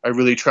out. I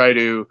really try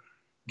to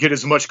get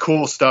as much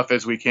cool stuff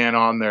as we can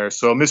on there.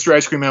 So Mr.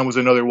 Ice Cream Man was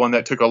another one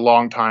that took a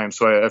long time,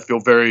 so I feel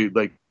very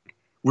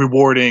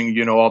rewarding,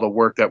 all the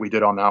work that we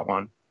did on that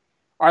one.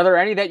 Are there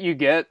any that you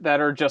get that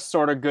are just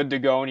sort of good to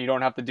go and you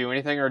don't have to do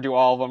anything, or do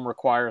all of them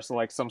require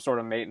some sort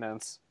of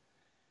maintenance?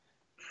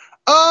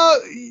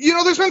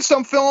 There's been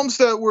some films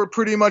that were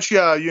pretty much, we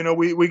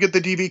get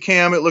the DV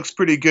cam, it looks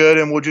pretty good,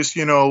 and we'll just,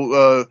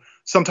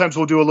 sometimes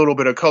we'll do a little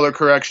bit of color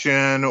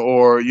correction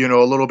or,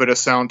 a little bit of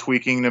sound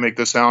tweaking to make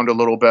the sound a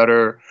little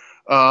better.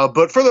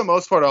 But for the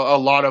most part, a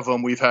lot of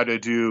them we've had to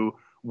do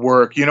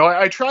work.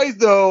 I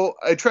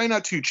try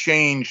not to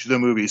change the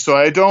movie. So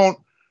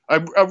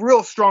I'm a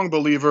real strong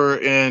believer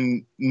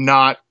in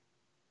not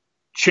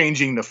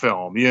changing the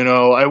film.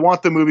 I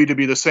want the movie to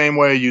be the same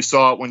way you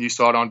saw it when you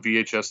saw it on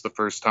VHS the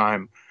first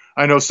time.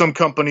 I know some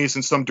companies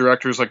and some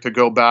directors like to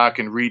go back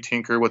and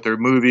re-tinker with their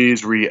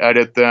movies,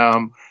 re-edit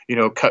them,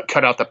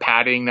 cut out the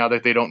padding now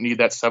that they don't need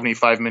that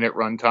 75-minute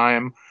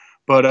runtime.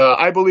 But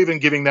I believe in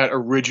giving that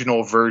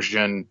original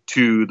version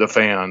to the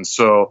fans.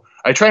 So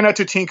I try not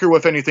to tinker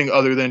with anything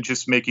other than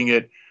just making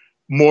it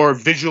more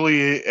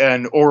visually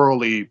and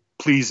orally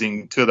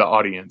pleasing to the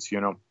audience,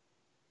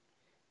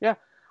 Yeah.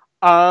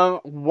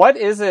 What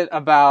is it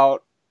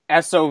about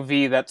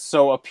SOV that's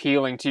so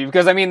appealing to you?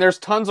 Because, there's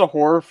tons of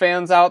horror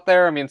fans out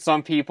there.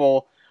 Some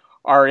people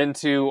are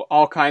into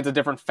all kinds of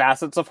different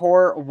facets of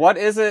horror. What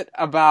is it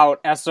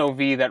about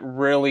SOV that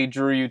really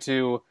drew you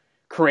to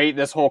create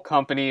this whole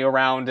company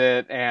around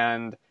it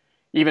and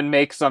even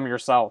make some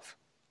yourself?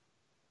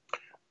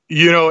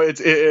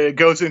 It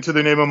goes into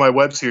the name of my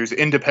web series,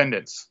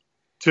 Independence.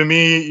 To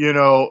me,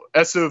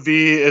 SOV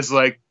is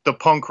like the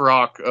punk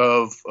rock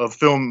of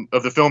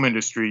the film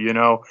industry.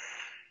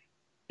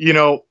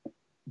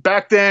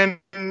 Back then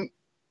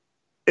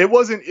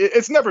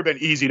it's never been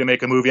easy to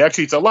make a movie.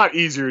 Actually, it's a lot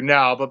easier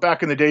now, but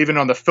back in the day, even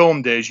on the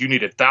film days, you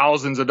needed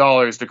thousands of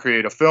dollars to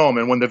create a film.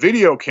 And when the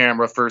video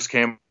camera first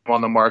came on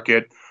the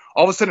market,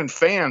 all of a sudden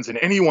fans and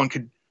anyone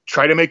could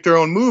try to make their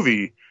own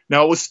movie.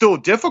 Now, it was still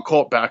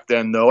difficult back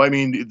then, though.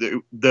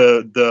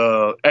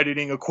 The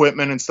editing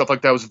equipment and stuff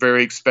like that was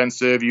very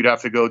expensive. You'd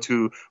have to go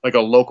to a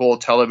local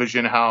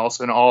television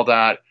house and all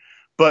that.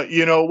 But,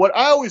 what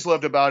I always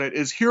loved about it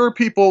is here are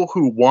people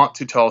who want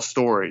to tell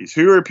stories.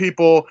 Here are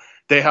people,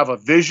 they have a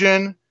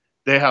vision,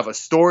 they have a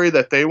story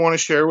that they want to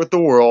share with the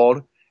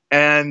world,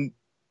 and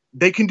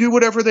they can do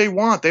whatever they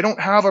want. They don't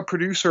have a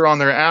producer on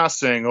their ass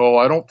saying, oh,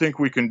 I don't think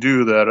we can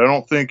do that. I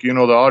don't think, the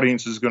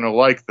audience is going to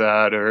like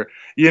that. Or,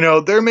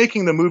 they're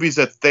making the movies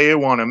that they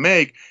want to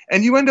make.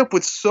 And you end up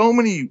with so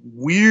many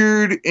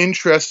weird,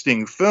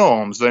 interesting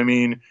films.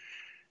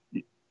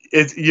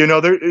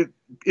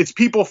 It's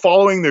people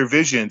following their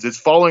visions. It's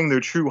following their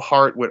true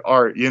heart with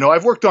art.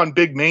 I've worked on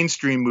big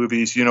mainstream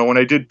movies. When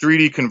I did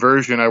 3D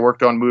conversion, I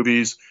worked on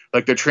movies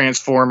like the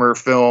Transformer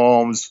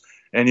films,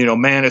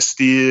 and Man of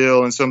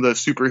Steel and some of the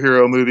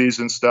superhero movies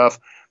and stuff.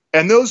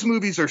 And those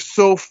movies are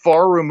so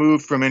far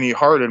removed from any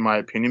heart, in my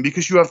opinion,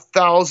 because you have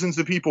thousands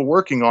of people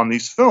working on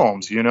these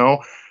films.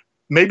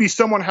 Maybe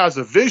someone has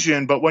a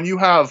vision, but when you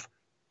have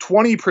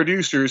 20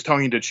 producers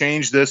telling you to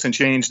change this and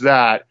change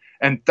that,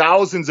 and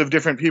thousands of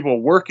different people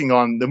working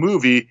on the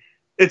movie,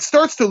 it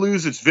starts to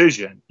lose its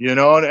vision,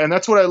 and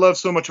that's what I love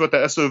so much about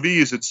the SOV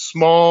is it's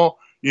small,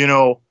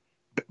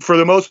 for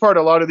the most part,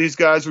 a lot of these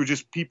guys were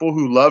just people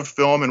who loved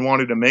film and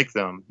wanted to make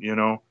them,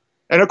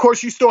 And of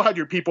course, you still had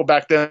your people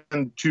back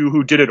then, too,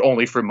 who did it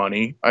only for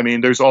money. I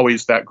mean, there's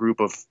always that group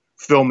of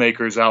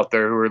filmmakers out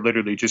there who are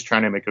literally just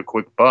trying to make a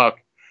quick buck.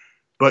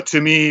 But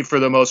to me, for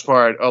the most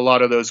part, a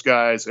lot of those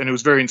guys, and it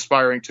was very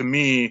inspiring to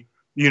me,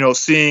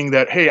 seeing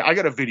that, hey, I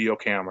got a video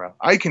camera.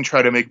 I can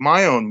try to make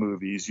my own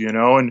movies,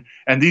 and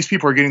these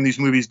people are getting these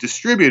movies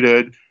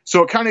distributed.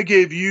 So it kind of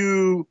gave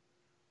you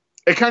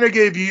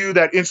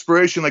that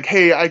inspiration, like,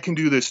 hey, I can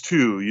do this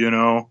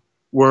too,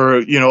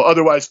 where,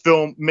 otherwise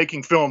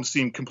making films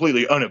seemed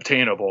completely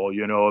unobtainable,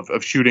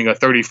 of shooting a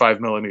 35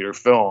 millimeter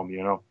film.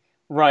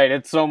 Right.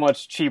 It's so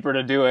much cheaper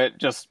to do it.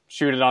 Just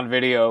shoot it on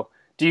video.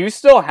 Do you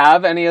still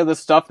have any of the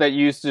stuff that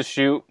you used to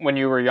shoot when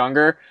you were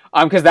younger?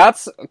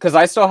 Because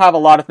I still have a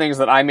lot of things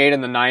that I made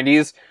in the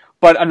 90s.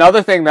 But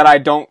another thing that I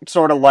don't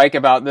sort of like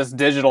about this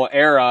digital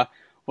era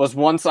was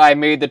once I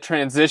made the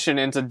transition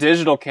into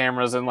digital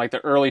cameras in like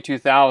the early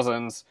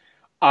 2000s,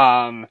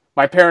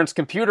 my parents'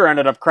 computer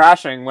ended up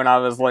crashing when I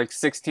was like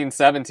 16,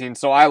 17.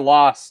 So I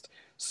lost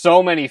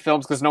so many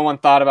films because no one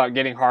thought about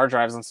getting hard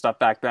drives and stuff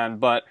back then.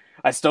 But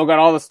I still got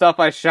all the stuff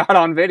I shot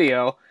on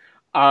video.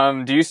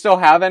 Do you still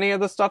have any of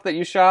the stuff that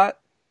you shot?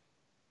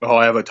 Oh,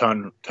 I have a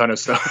ton of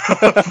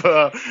stuff.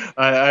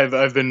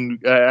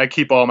 I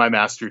keep all my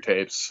master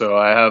tapes, so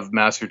I have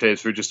master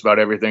tapes for just about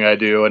everything I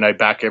do, and I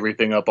back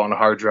everything up on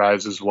hard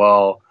drives as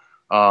well.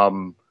 I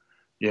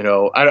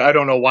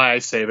don't know why I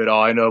save it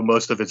all. I know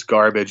most of it's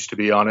garbage, to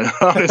be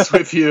honest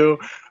with you.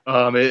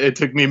 It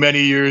took me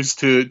many years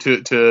to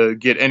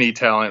get any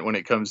talent when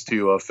it comes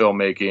to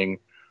filmmaking.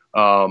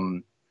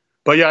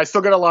 But yeah, I still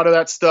got a lot of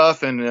that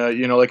stuff. And,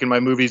 like in my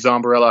movie,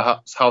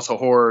 Zombrella House of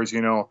Horrors,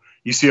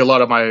 you see a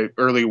lot of my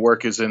early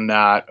work is in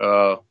that.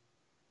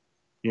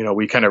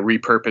 We kind of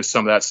repurposed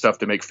some of that stuff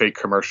to make fake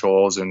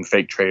commercials and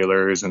fake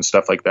trailers and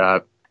stuff like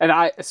that. And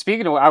I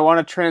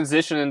want to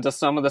transition into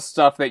some of the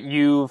stuff that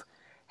you've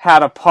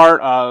had a part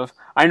of.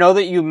 I know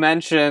that you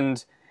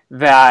mentioned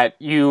that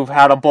you've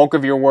had a bulk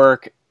of your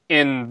work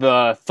in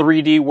the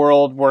 3D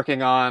world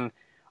working on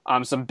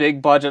some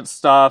big budget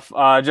stuff,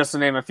 just to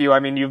name a few. I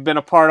mean, you've been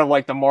a part of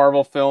like the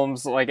Marvel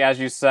films, like as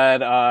you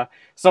said,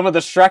 some of the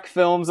Shrek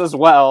films as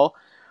well,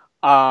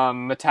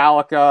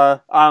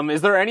 Metallica.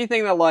 Is there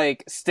anything that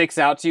like sticks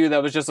out to you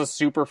that was just a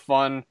super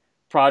fun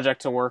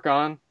project to work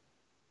on?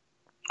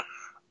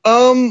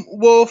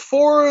 Well,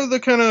 for the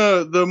kind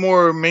of the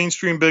more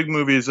mainstream big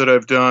movies that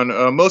I've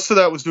done, most of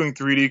that was doing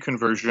 3D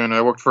conversion.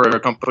 I worked for a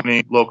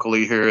company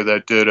locally here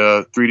that did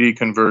a 3D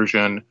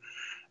conversion,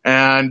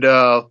 and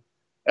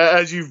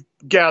as you've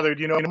gathered,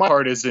 my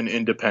heart is in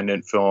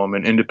independent film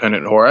and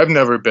independent horror. I've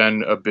never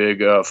been a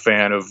big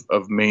fan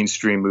of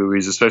mainstream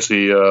movies,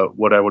 especially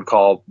what I would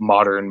call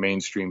modern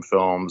mainstream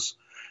films.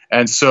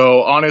 And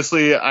so,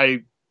 honestly,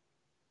 I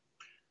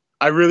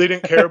really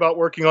didn't care about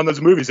working on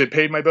those movies. It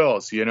paid my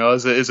bills,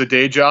 as a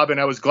day job, and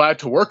I was glad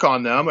to work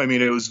on them. I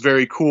mean, it was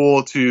very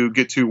cool to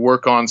get to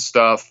work on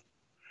stuff.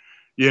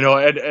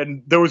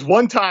 And there was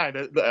one time,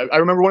 I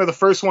remember one of the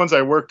first ones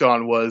I worked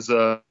on was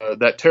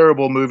that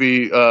terrible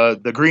movie,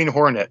 The Green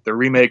Hornet, the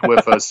remake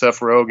with Seth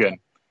Rogen.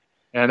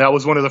 And that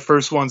was one of the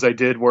first ones I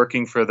did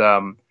working for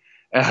them.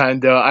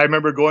 And I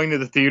remember going to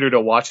the theater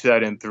to watch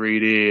that in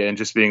 3D and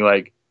just being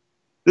like,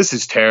 this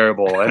is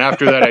terrible. And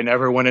after that, I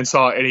never went and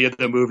saw any of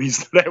the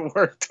movies that I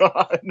worked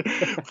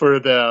on for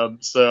them.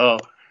 So,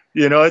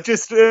 it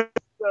just...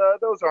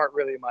 those aren't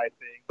really my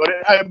thing, but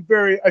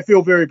I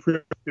feel very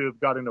privileged to have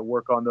gotten to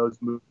work on those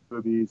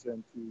movies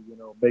and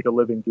to, make a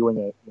living doing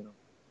it,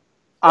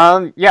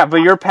 Yeah, but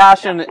your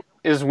passion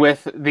is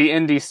with the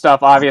indie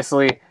stuff,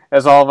 obviously,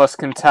 as all of us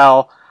can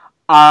tell.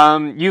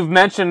 You've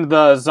mentioned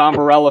the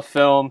Zombrella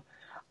film.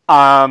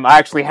 I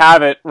actually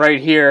have it right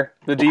here,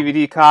 the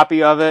DVD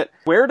copy of it.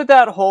 Where did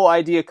that whole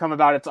idea come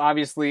about? It's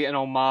obviously an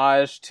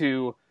homage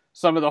to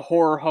some of the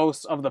horror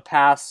hosts of the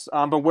past,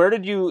 but where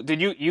did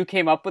you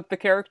came up with the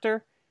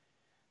character?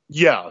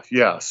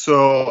 Yeah.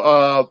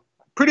 So,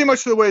 pretty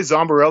much the way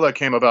Zombrella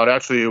came about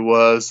actually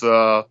was,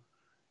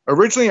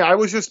 originally I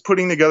was just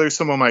putting together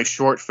some of my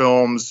short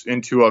films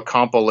into a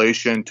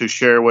compilation to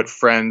share with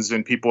friends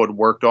and people had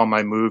worked on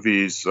my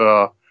movies.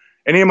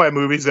 Any of my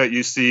movies that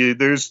you see,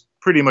 there's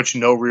pretty much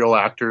no real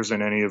actors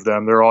in any of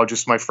them. They're all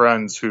just my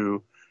friends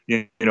who,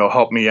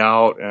 helped me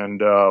out.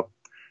 And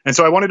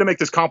so I wanted to make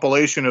this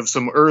compilation of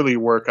some early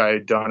work I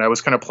had done. I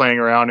was kind of playing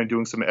around and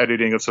doing some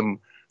editing of some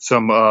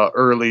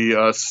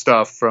early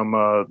stuff from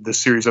the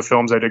series of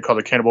films I did called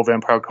the Cannibal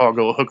Vampire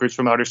Cargo Hookers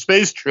from Outer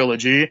Space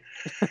trilogy.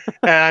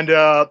 And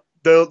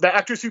the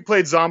actress who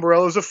played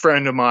Zombrella is a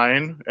friend of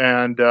mine.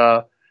 And,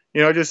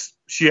 just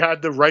she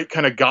had the right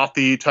kind of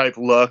gothy type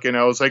look, and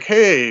I was like,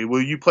 hey,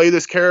 will you play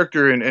this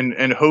character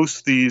and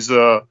host these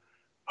little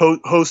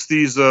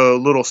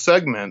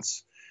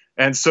segments?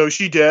 And so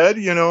she did,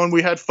 and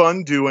we had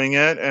fun doing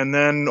it. And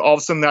then all of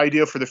a sudden the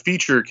idea for the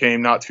feature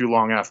came not too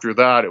long after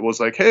that. It was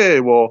like,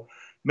 hey, well,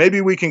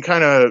 maybe we can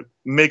kind of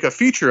make a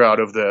feature out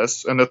of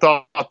this. And the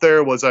thought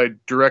there was I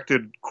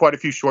directed quite a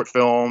few short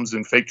films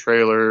and fake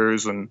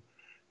trailers and,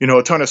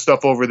 a ton of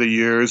stuff over the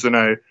years. And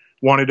I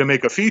wanted to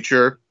make a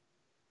feature.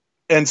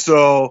 And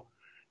so,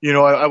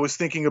 I was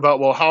thinking about,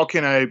 well, how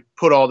can I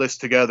put all this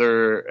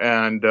together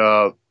and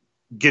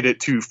get it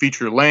to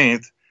feature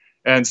length?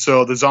 And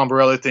so the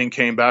Zombrella thing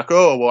came back.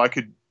 Oh, well, I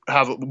could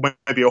have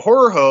maybe a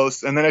horror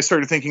host. And then I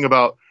started thinking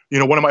about,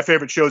 one of my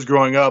favorite shows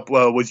growing up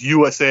was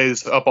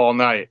USA's Up All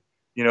Night,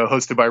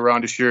 hosted by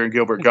Rhonda Shear and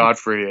Gilbert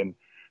Godfrey. And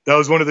that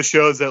was one of the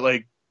shows that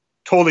like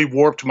totally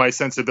warped my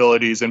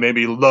sensibilities and made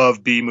me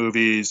love B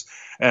movies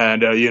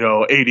and,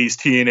 80s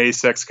TNA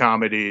sex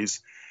comedies.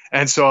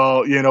 And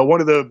so,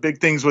 one of the big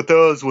things with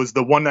those was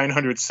the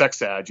 1-900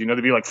 sex ads.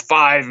 There'd be like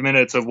 5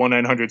 minutes of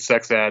 1-900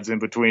 sex ads in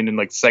between and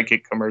like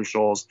psychic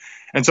commercials.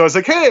 And so I was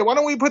like, hey, why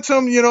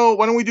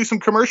don't we do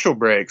some commercial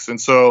breaks? And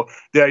so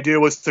the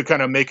idea was to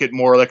kind of make it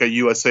more like a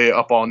USA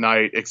Up All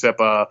Night, except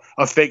a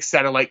fake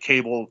satellite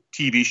cable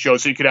TV show.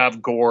 So you could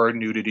have gore,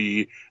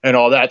 nudity, and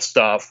all that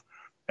stuff.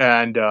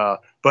 And,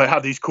 but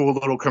have these cool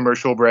little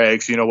commercial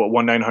breaks, with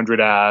 1-900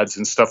 ads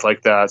and stuff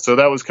like that. So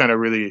that was kind of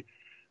really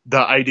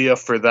the idea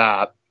for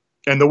that.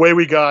 And the way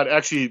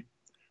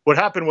what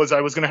happened was I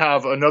was going to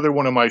have another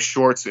one of my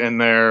shorts in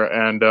there,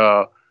 and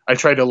I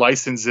tried to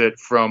license it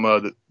from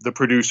the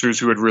producers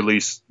who had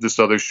released this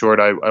other short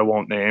I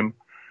won't name,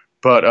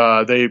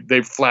 but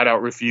they flat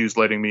out refused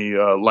letting me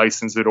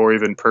license it or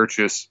even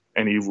purchase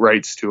any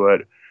rights to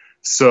it.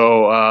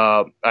 So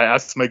I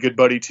asked my good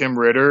buddy Tim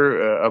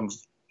Ritter,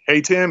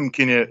 hey Tim,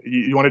 can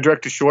you want to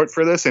direct a short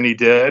for this? And he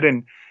did,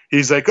 and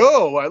he's like,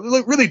 oh, I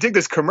really dig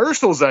this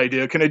commercials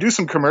idea. Can I do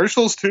some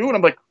commercials too? And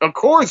I'm like, of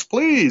course,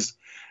 please.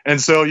 And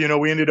so,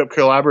 we ended up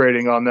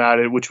collaborating on that,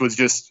 which was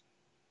just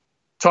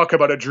talk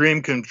about a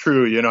dream come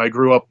true. I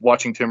grew up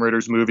watching Tim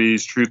Ritter's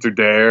movies, Truth or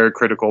Dare,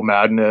 Critical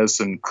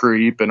Madness, and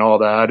Creep and all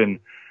that. And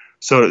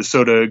so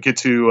to get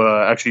to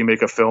actually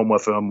make a film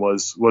with him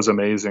was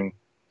amazing.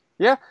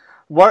 Yeah.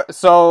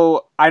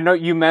 So I know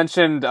you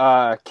mentioned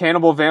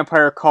Cannibal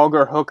Vampire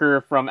Culgar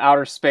Hooker from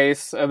Outer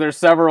Space. There's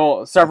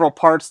several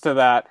parts to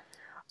that.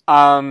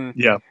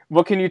 Yeah.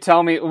 What can you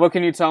tell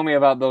me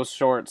about those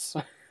shorts?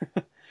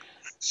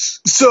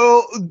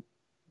 So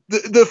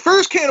the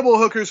first Cannibal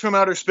Hookers from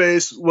Outer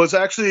Space was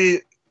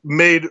actually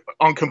made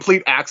on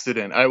complete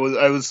accident. I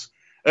was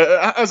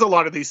as a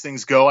lot of these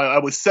things go, I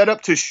was set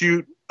up to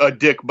shoot a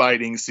dick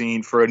biting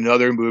scene for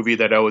another movie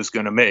that I was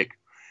going to make.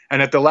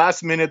 And at the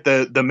last minute,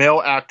 the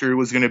male actor who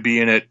was going to be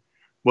in it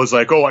was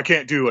like, oh, I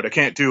can't do it.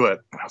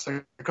 And I was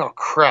like, oh,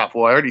 crap.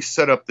 Well, I already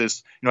set up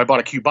this, I bought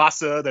a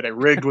kielbasa that I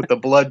rigged with the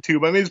blood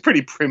tube. I mean, it's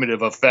pretty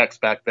primitive effects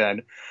back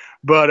then.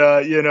 But,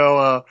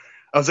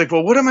 I was like,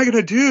 well, what am I going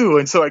to do?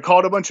 And so I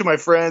called a bunch of my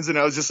friends and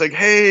I was just like,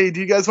 hey,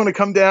 do you guys want to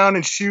come down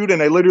and shoot?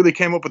 And I literally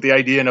came up with the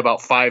idea in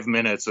about 5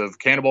 minutes of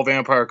Cannibal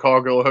Vampire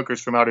Callgirl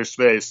Hookers from Outer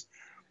Space.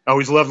 I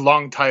always loved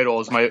long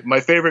titles. My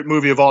favorite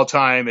movie of all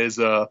time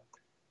is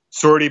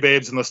Sorority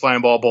Babes and the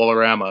Slimeball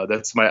Bolorama.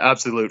 That's my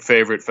absolute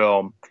favorite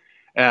film.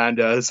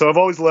 And so I've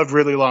always loved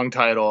really long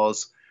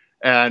titles.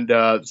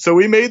 And so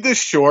we made this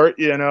short,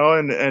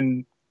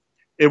 and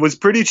it was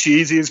pretty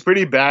cheesy. It was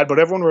pretty bad, but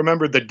everyone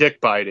remembered the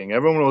dick biting.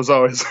 Everyone was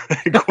always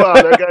like, wow,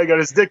 that guy got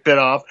his dick bit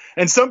off.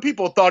 And some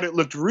people thought it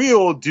looked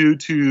real due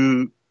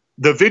to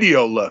the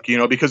video look,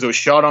 because it was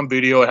shot on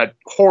video. It had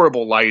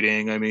horrible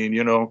lighting. I mean,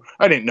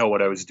 I didn't know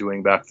what I was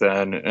doing back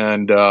then.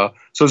 And so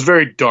it was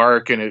very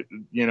dark. And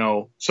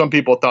some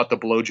people thought the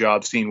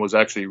blowjob scene was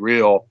actually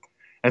real.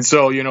 And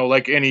so,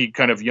 like any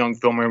kind of young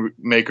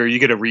filmmaker, you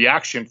get a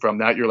reaction from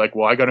that. You're like,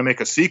 well, I got to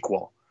make a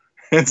sequel.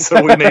 And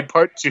so we made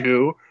part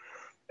 2.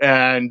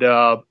 And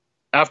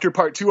after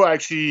part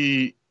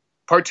 2,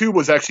 part 2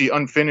 was actually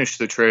unfinished,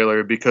 the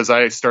trailer, because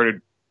I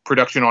started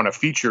production on a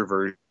feature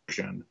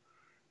version.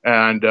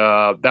 And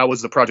that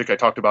was the project I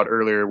talked about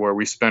earlier, where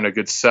we spent a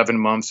good 7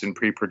 months in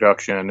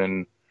pre-production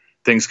and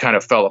things kind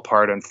of fell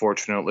apart,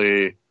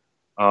 unfortunately.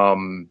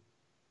 And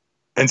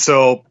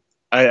so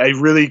I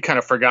really kind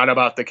of forgot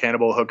about the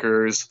Cannibal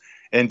Hookers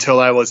until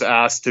I was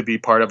asked to be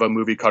part of a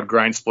movie called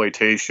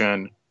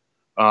Grindsploitation.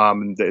 They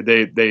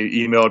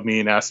emailed me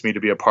and asked me to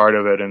be a part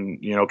of it.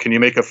 And, can you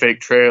make a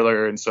fake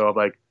trailer? And so I'm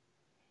like,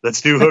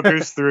 let's do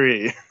Hookers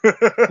 3.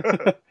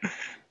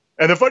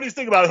 And the funniest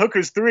thing about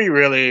Hookers 3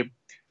 really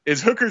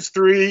is Hookers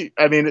 3,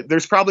 I mean,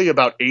 there's probably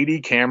about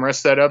 80 camera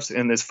setups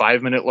in this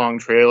 5-minute long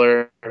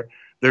trailer.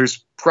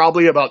 There's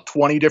probably about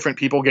 20 different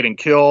people getting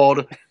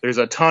killed. There's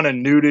a ton of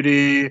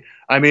nudity.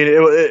 I mean,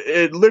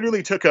 it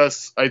literally took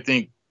us, I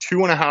think,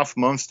 2.5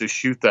 months to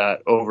shoot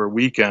that over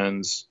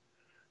weekends,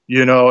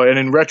 and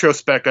in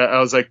retrospect, I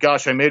was like,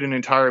 gosh, I made an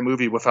entire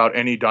movie without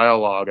any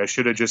dialogue. I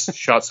should have just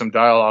shot some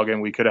dialogue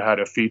and we could have had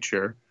a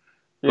feature.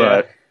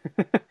 Yeah.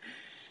 But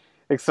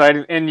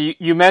Exciting. And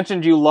you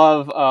mentioned you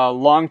love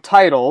long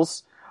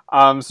titles.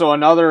 So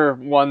another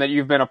one that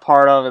you've been a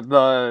part of,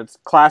 the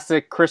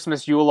classic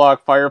Christmas Yule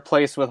log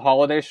fireplace with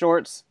holiday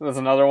shorts. That's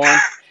another one.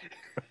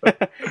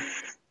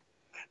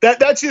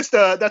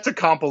 That's a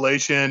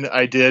compilation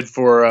I did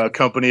for a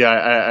company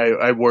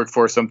I worked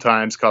for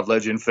sometimes called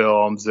Legend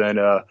Films, and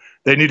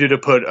they needed to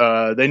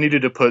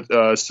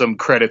put some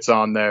credits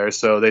on there,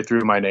 so they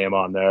threw my name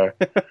on there.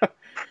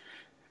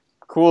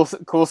 Cool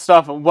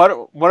stuff.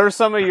 What are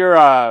some of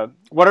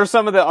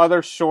the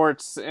other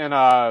shorts in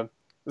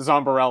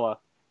Zombrella?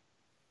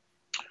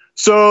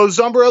 So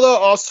Zombrella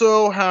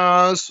also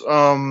has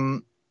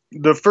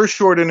the first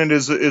short in it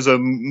is a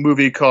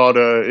movie called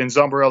in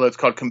Zombrella. It's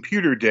called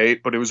Computer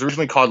Date, but it was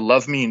originally called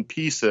Love Me in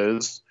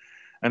Pieces,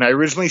 and I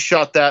originally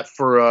shot that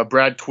for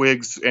Brad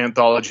Twigg's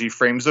anthology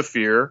Frames of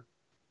Fear,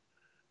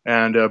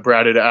 and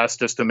Brad had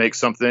asked us to make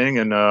something,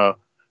 and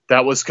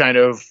that was kind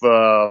of.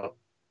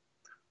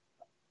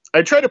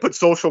 I try to put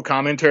social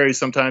commentary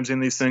sometimes in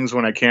these things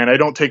when I can. I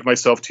don't take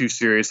myself too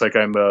serious, like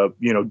I'm a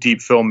deep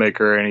filmmaker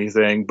or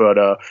anything. But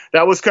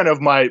that was kind of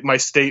my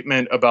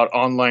statement about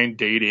online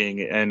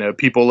dating and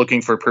people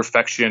looking for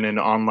perfection in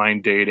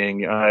online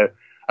dating. I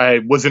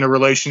was in a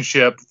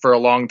relationship for a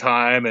long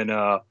time, and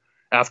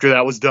after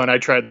that was done, I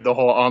tried the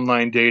whole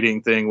online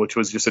dating thing, which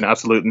was just an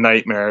absolute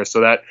nightmare. So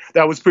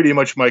that was pretty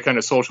much my kind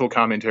of social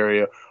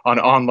commentary on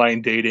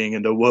online dating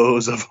and the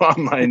woes of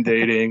online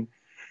dating.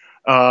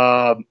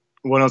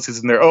 What else is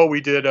in there? Oh, we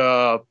did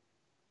The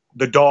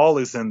Doll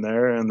is in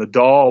there, and The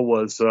Doll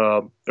was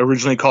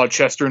originally called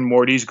Chester and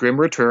Morty's Grim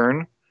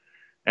Return,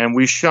 and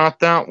we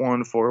shot that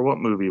one for, what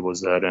movie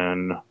was that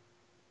in?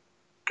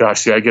 Gosh,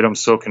 see, I get them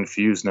so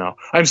confused now.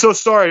 I'm so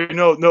sorry.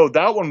 No,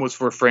 that one was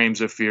for Frames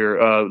of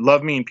Fear.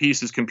 Love Me in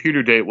Pieces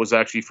Computer Date was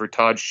actually for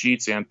Todd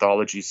Sheets'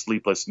 anthology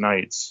Sleepless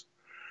Nights.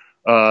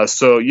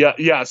 So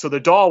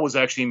The Doll was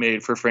actually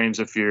made for Frames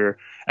of Fear,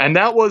 and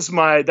that was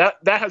that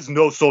has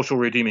no social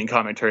redeeming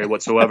commentary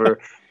whatsoever.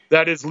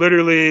 That is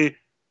literally,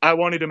 I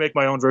wanted to make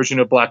my own version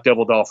of Black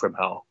Devil Doll from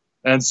Hell,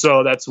 and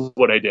so that's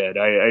what I did.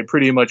 I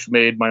pretty much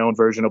made my own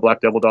version of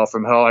Black Devil Doll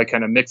from Hell. I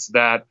kind of mixed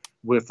that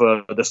with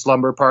the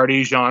slumber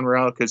party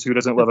genre, because who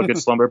doesn't love a good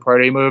slumber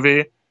party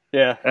movie?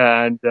 Yeah,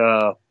 and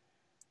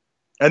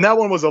that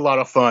one was a lot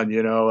of fun.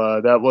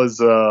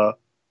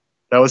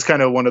 That was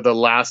kind of one of the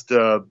last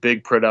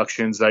big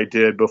productions I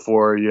did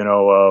before,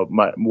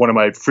 one of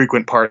my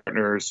frequent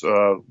partners,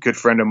 a good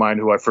friend of mine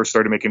who I first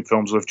started making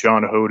films with,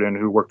 John Hoden,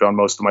 who worked on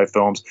most of my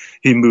films.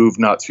 He moved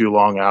not too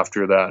long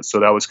after that. So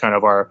that was kind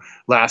of our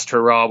last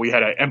hurrah. We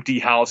had an empty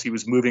house. He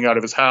was moving out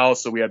of his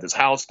house, so we had this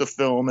house to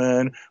film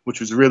in, which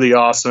was really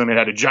awesome. It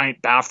had a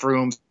giant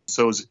bathroom,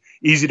 so it was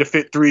easy to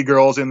fit 3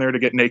 girls in there to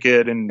get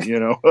naked and,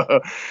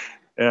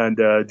 and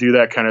do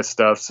that kind of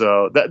stuff.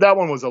 So that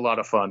one was a lot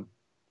of fun.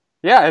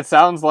 Yeah, it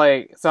sounds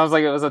like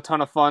it was a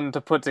ton of fun to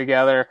put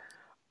together.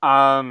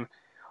 One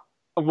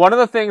of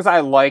the things I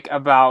like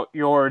about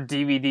your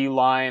DVD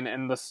line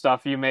and the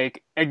stuff you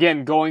make,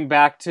 again, going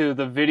back to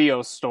the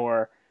video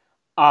store,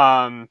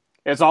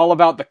 it's all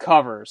about the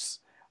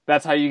covers.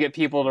 That's how you get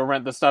people to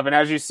rent the stuff. And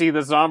as you see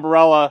the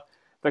Zombrella,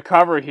 the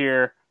cover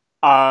here,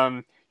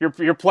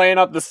 you're playing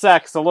up the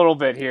sex a little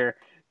bit here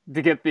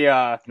to get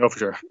the for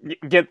sure.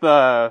 Get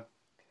the,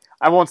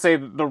 I won't say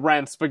the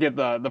rents, but get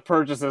the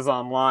purchases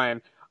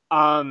online.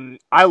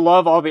 I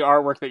love all the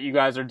artwork that you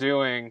guys are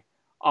doing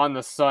on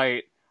the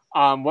site.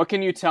 What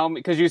can you tell me?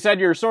 Because you said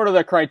you're sort of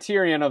the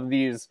criterion of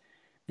these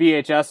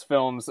VHS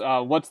films.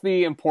 What's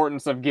the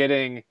importance of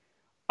getting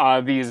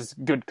these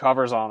good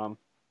covers on them?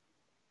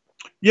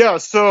 Yeah,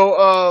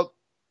 so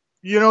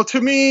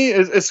to me,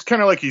 it's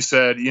kind of like you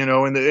said. In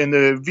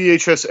the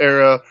VHS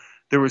era,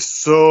 there were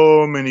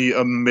so many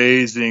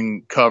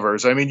amazing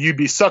covers. I mean, you'd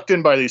be sucked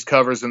in by these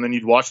covers, and then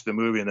you'd watch the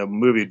movie, and the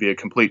movie would be a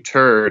complete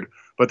turd.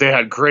 But they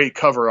had great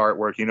cover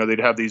artwork. They'd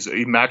have these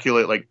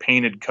immaculate, like,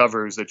 painted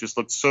covers that just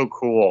looked so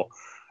cool.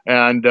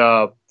 And,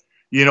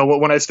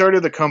 when I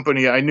started the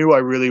company, I knew I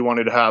really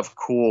wanted to have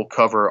cool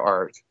cover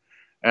art.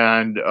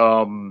 And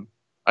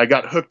I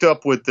got hooked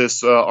up with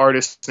this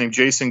artist named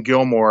Jason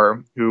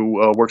Gilmore,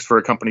 who works for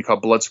a company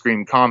called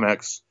Bloodscreen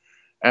Comics.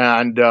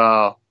 And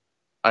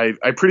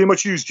I pretty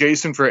much use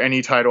Jason for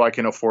any title I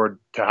can afford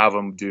to have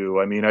him do.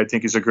 I mean, I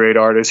think he's a great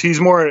artist. He's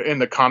more in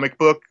the comic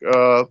book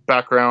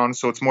background,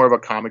 so it's more of a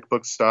comic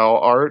book style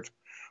art.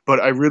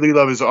 But I really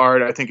love his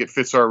art. I think it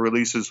fits our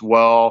releases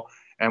well,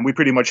 and we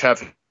pretty much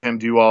have him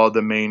do all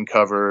the main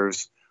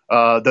covers.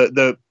 Some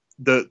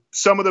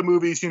of the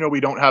movies, we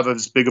don't have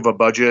as big of a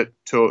budget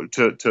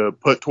to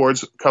put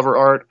towards cover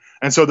art,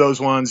 and so those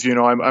ones,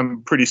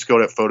 I'm pretty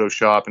skilled at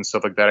Photoshop and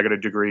stuff like that. I got a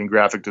degree in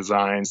graphic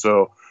design,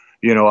 so.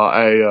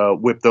 I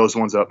whip those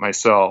ones up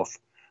myself.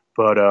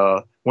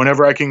 But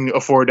whenever I can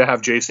afford to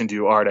have Jason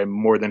do art, I'm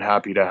more than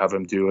happy to have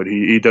him do it.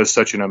 He does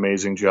such an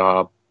amazing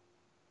job.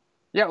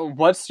 Yeah,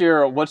 what's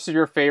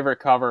your favorite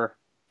cover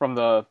from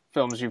the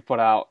films you've put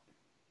out?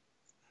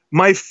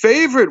 My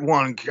favorite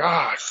one,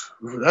 gosh,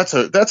 that's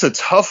a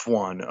tough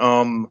one.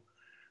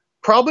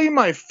 Probably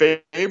my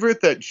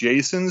favorite that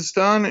Jason's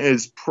done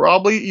is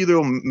probably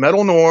either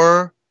Metal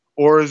Noir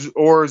or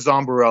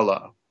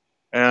Zombrella.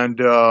 And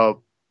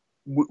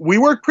we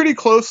work pretty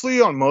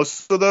closely on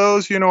most of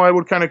those. You know, I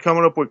would kind of come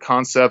up with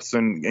concepts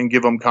and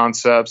give him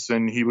concepts,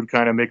 and he would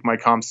kind of make my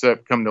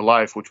concept come to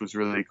life, which was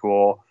really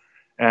cool.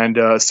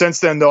 And since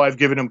then, though, I've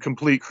given him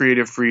complete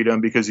creative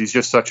freedom because he's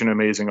just such an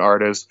amazing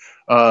artist.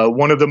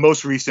 One of the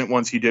most recent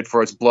ones he did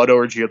for us, Blood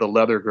Orgy of the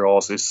Leather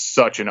Girls, is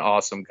such an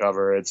awesome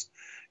cover. It's,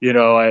 you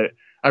know,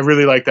 I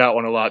really like that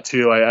one a lot,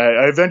 too.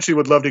 I eventually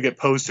would love to get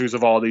posters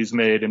of all these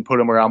made and put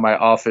them around my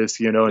office,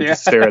 you know, and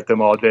just stare at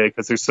them all day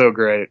because they're so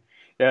great.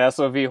 Yeah,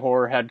 SOV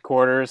Horror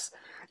headquarters.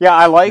 Yeah,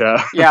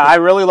 I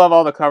really love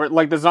all the covers.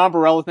 Like, the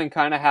Zombrella thing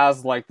kind of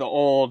has, like, the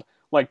old,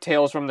 like,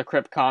 Tales from the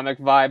Crypt comic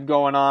vibe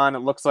going on. It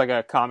looks like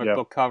a comic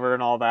book cover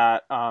and all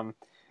that.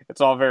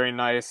 It's all very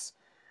nice.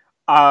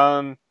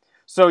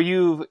 So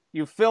you've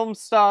filmed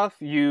stuff.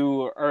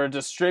 You are a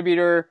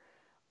distributor.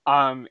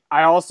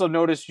 I also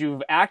noticed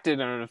you've acted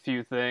in a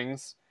few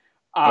things.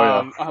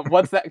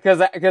 What's that?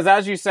 Because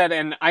as you said,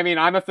 and I mean,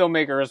 I'm a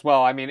filmmaker as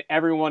well. I mean,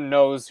 everyone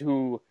knows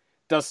who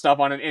does stuff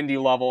on an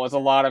indie level. It's a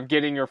lot of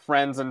getting your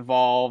friends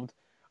involved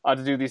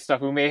to do these stuff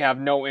who may have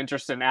no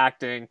interest in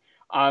acting.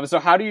 So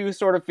how do you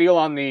sort of feel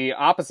on the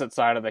opposite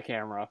side of the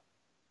camera?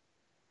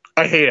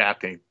 I hate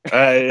acting.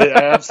 I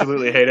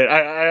absolutely hate it.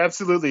 I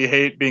absolutely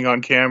hate being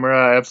on camera.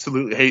 I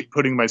absolutely hate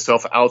putting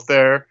myself out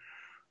there.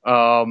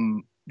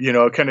 You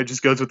know, it kind of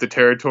just goes with the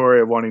territory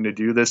of wanting to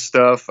do this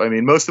stuff. I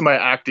mean, most of my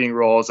acting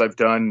roles I've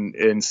done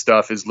in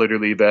stuff has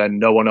literally been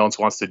no one else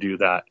wants to do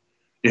that.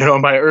 You know,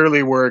 my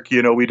early work,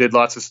 you know, we did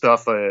lots of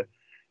stuff,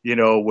 you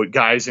know, with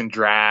guys in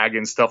drag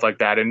and stuff like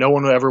that. And no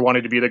one ever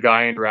wanted to be the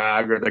guy in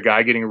drag or the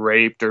guy getting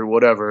raped or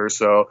whatever.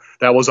 So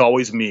that was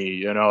always me.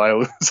 You know, I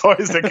was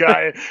always the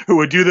guy who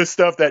would do this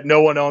stuff that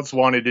no one else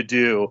wanted to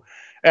do.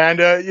 And,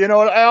 you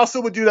know, I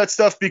also would do that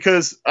stuff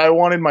because I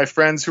wanted my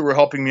friends who were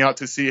helping me out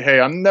to see,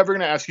 hey, I'm never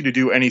going to ask you to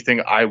do anything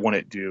I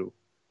wouldn't do.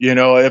 You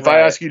know, if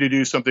I ask you to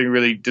do something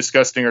really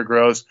disgusting or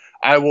gross,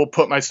 I will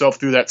put myself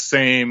through that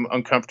same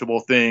uncomfortable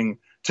thing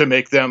to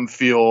make them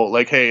feel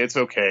like, hey, it's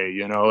okay.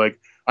 You know, like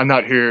we're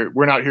not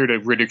here to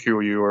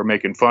ridicule you or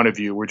making fun of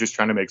you. We're just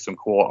trying to make some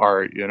cool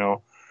art, you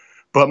know.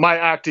 But my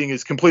acting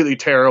is completely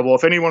terrible.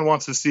 If anyone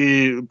wants to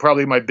see,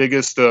 probably my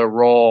biggest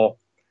role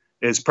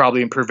is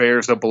probably in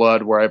Purveyors of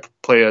Blood, where I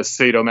play a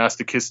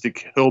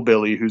sadomasochistic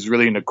hillbilly who's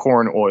really into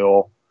corn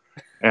oil.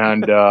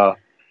 And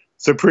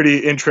it's a pretty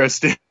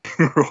interesting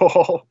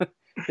role.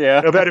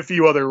 Yeah, I've had a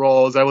few other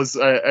roles.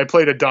 I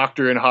played a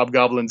doctor in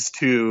Hobgoblins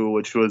 2,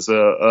 which was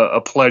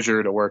a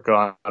pleasure to work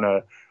on.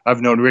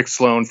 I've known Rick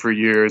Sloan for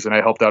years, and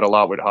I helped out a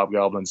lot with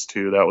Hobgoblins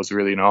 2. That was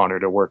really an honor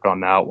to work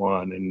on that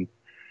one. And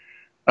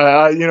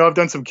you know, I've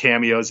done some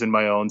cameos in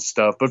my own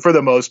stuff, but for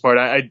the most part,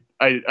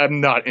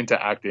 I'm not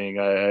into acting.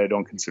 I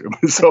don't consider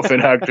myself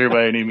an actor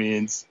by any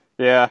means.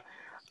 Yeah.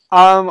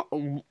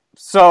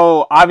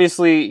 So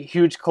obviously,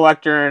 huge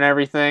collector and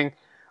everything.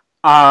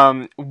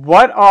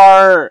 What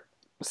are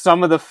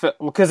some of the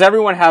because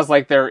everyone has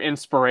like their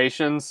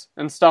inspirations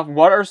and stuff.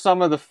 What are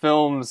some of the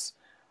films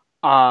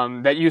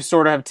that you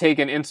sort of have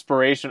taken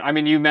inspiration? I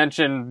mean, you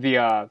mentioned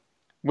the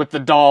with the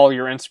doll,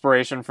 your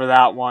inspiration for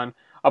that one.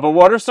 But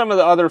what are some of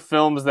the other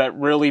films that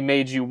really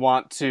made you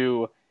want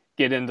to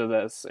get into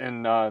this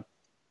and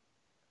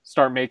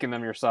start making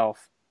them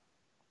yourself?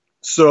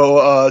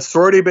 So,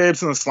 Sorority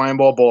Babes and the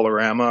Slimeball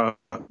Bolorama.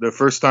 The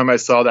first time I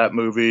saw that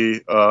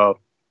movie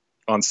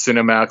on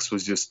Cinemax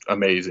was just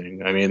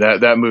amazing. I mean,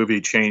 that movie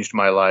changed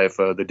my life.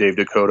 The Dave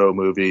Dakota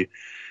movie.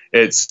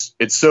 It's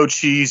so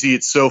cheesy.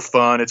 It's so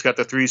fun. It's got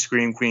the three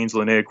Scream Queens,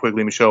 Linnea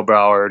Quigley, Michelle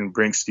Bauer, and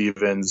Brink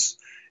Stevens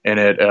in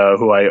it,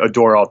 who I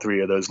adore all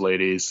three of those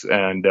ladies.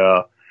 And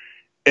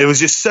it was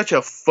just such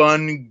a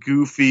fun,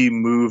 goofy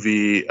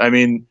movie. I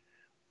mean,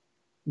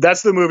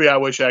 that's the movie I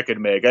wish I could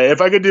make.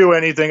 If I could do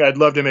anything, I'd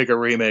love to make a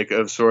remake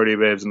of Sorority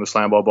Babes and the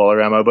Slimeball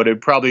Bolorama, but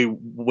it probably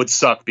would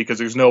suck because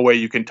there's no way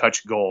you can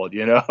touch gold,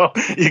 you know?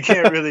 You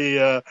can't really,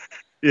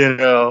 you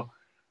know,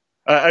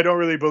 I don't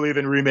really believe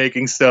in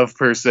remaking stuff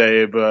per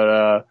se,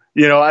 but,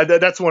 you know,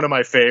 that's one of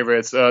my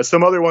favorites.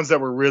 Some other ones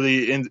that were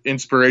really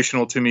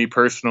inspirational to me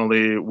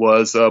personally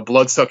was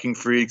Bloodsucking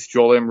Freaks,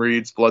 Joel M.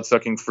 Reed's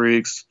Bloodsucking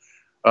Freaks.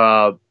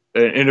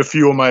 In a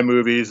few of my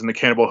movies, and the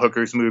Cannibal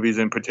Hookers movies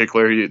in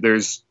particular,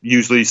 there's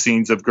usually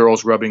scenes of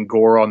girls rubbing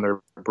gore on their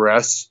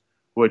breasts,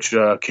 which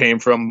came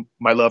from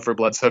my love for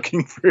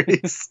Bloodsucking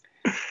Freaks.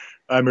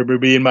 I remember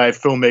being my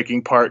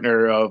filmmaking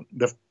partner.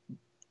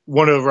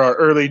 One of our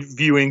early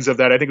viewings of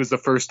that, I think it was the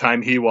first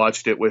time he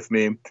watched it with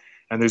me.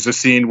 And there's a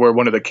scene where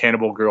one of the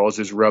cannibal girls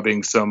is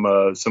rubbing some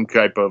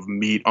type of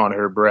meat on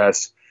her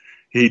breast.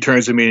 He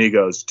turns to me and he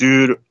goes,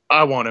 "Dude,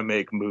 I want to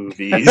make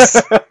movies."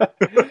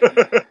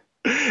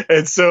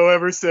 And so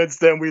ever since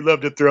then, we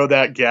love to throw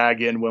that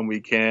gag in when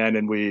we can.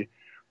 And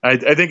I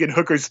think in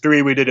Hookers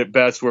 3, we did it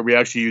best, where we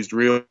actually used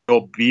real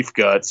beef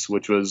guts,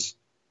 which was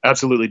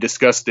absolutely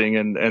disgusting.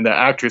 And the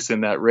actress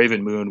in that,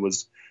 Raven Moon,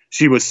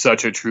 she was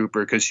such a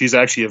trooper because she's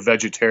actually a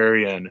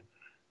vegetarian.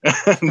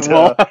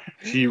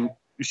 And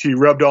she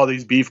rubbed all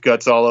these beef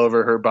guts all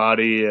over her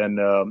body, and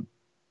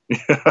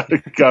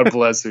God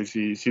bless her,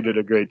 she did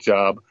a great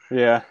job.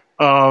 Yeah.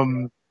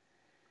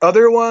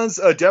 Other ones,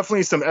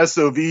 definitely some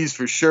SOVs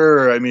for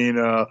sure. I mean,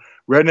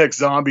 Redneck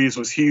Zombies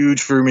was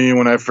huge for me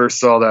when I first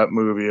saw that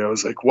movie. I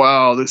was like,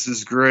 wow, this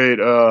is great.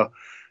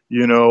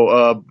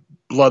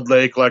 Blood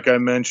Lake, like I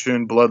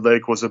mentioned, Blood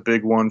Lake was a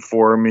big one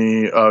for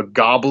me.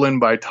 Goblin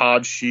by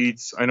Todd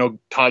Sheets. I know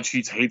Todd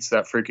Sheets hates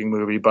that freaking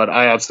movie, but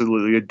I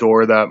absolutely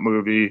adore that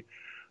movie.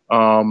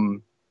 So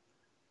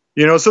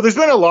there's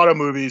been a lot of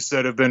movies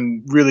that have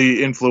been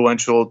really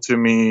influential to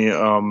me.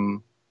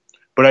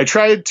 But I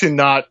tried to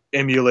not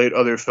emulate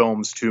other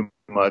films too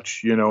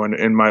much,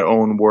 in my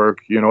own work.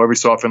 Every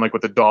so often, like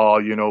with the doll,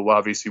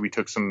 obviously we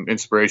took some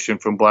inspiration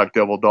from Black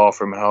Devil Doll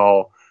from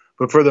Hell.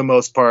 But for the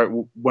most part,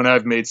 when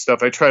I've made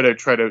stuff, I try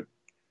to,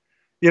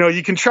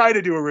 you can try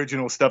to do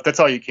original stuff.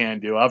 That's all you can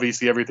do.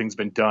 Obviously, everything's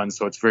been done,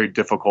 so it's very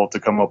difficult to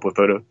come up with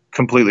a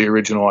completely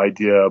original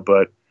idea.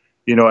 But,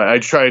 I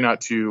try not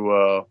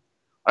to.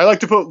 I like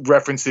to put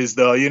references,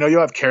 though. You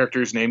have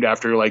characters named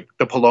after, like,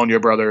 the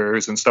Polonia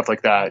brothers and stuff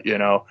like that,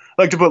 I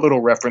like to put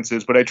little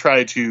references, but I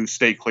try to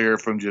stay clear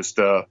from just,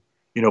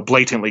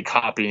 blatantly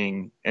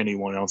copying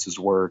anyone else's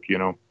work,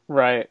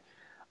 Right.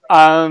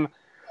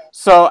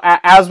 So,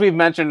 as we've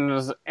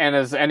mentioned, and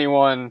as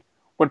anyone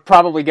would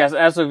probably guess,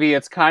 SOV,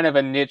 it's kind of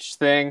a niche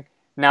thing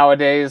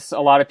nowadays.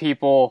 A lot of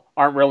people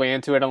aren't really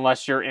into it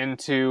unless you're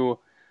into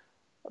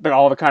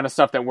all the kind of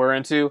stuff that we're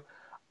into.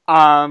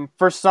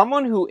 For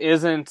someone who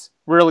isn't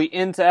really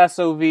into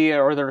SOV,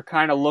 or they're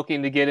kind of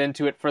looking to get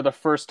into it for the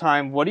first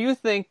time, what do you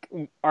think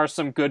are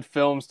some good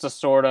films to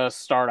sort of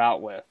start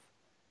out with?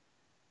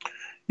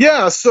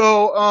 Yeah,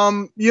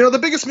 so, the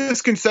biggest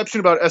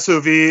misconception about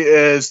SOV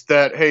is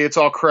that, hey, it's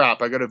all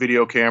crap. I got a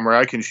video camera.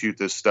 I can shoot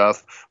this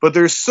stuff. But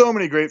there's so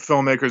many great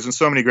filmmakers and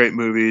so many great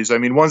movies. I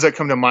mean, ones that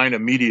come to mind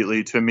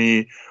immediately to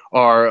me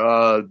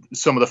are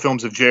some of the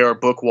films of J.R.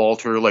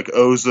 Bookwalter, like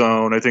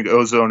Ozone. I think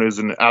Ozone is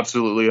an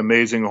absolutely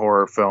amazing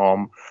horror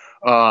film.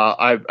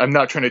 I'm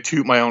not trying to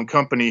toot my own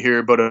company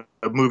here, but a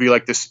movie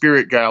like The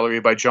Spirit Gallery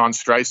by John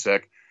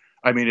Strycek,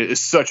 I mean, it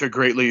is such a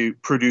greatly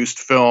produced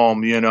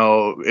film.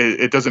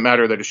 It doesn't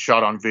matter that it's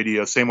shot on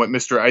video. Same with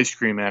Mr. Ice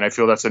Cream Man. I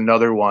feel that's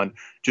another one,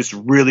 just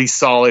really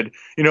solid,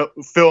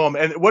 film.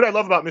 And what I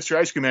love about Mr.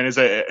 Ice Cream Man is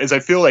I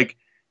feel like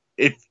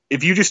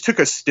if you just took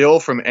a still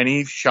from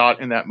any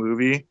shot in that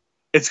movie,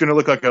 it's going to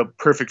look like a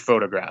perfect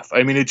photograph.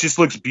 I mean, it just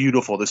looks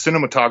beautiful. The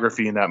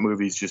cinematography in that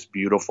movie is just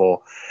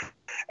beautiful.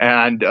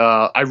 And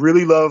I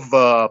really love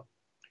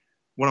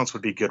what else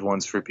would be good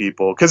ones for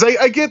people? Because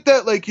I get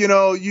that, like, you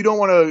don't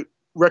want to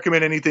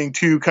recommend anything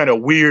too kind of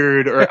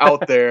weird or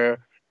out there,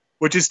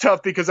 which is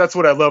tough because that's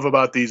what I love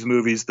about these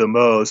movies the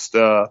most.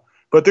 But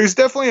there's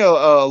definitely a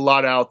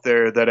lot out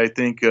there that I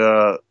think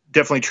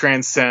definitely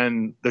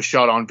transcend the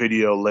shot on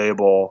video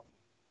label.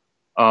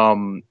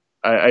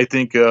 I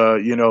think,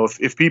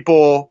 if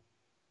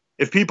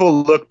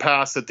people look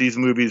past that these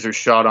movies are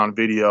shot on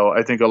video,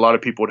 I think a lot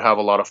of people would have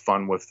a lot of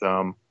fun with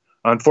them.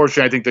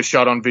 Unfortunately, I think the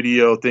shot on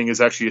video thing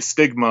is actually a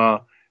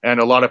stigma. And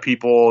a lot of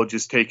people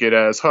just take it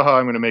as, haha,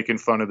 I'm going to make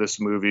fun of this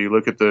movie.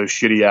 Look at the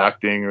shitty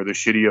acting or the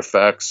shitty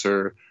effects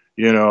or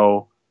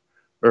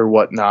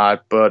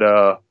whatnot.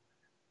 But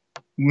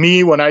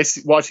me, when I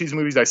watch these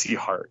movies, I see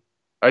heart.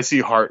 I see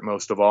heart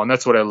most of all. And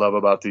that's what I love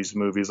about these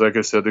movies. Like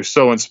I said, they're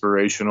so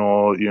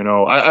inspirational.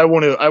 I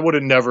would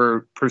have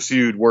never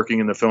pursued working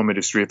in the film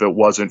industry if it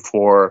wasn't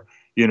for,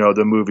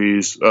 the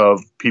movies of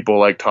people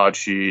like Todd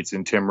Sheets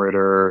and Tim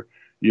Ritter,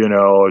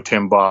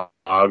 Tim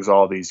Boggs,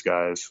 all these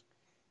guys.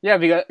 Yeah,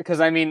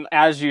 because I mean,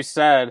 as you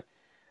said,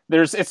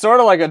 it's sort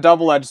of like a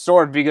double-edged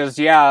sword because,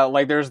 yeah,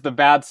 like there's the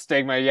bad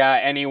stigma, yeah,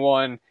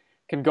 anyone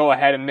can go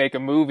ahead and make a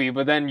movie,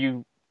 but then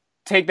you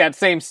take that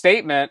same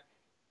statement,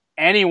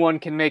 anyone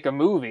can make a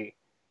movie.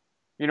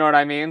 You know what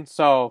I mean?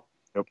 So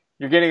yep.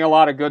 You're getting a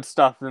lot of good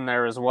stuff in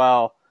there as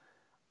well.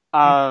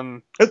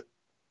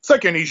 It's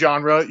like any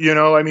genre,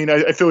 I mean,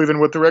 I feel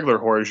even with the regular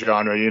horror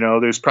genre,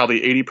 there's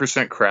probably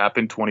 80% crap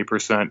and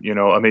 20%,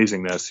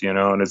 amazingness,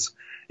 and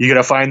you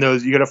gotta find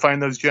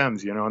those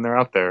gems, and they're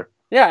out there.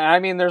 Yeah, I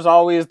mean, there's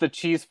always the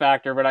cheese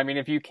factor, but I mean,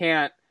 if you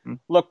can't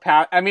look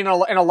past, I mean,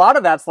 and a lot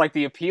of that's like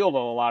the appeal to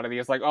a lot of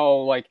these, like,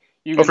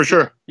 you can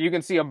sure. You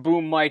can see a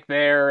boom mic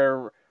there,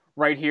 or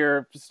right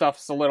here,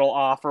 stuff's a little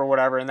off or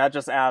whatever, and that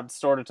just adds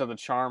sort of to the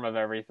charm of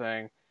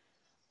everything.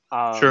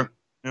 Sure.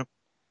 Yep.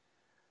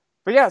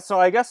 But yeah, so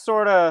I guess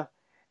sort of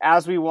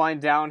as we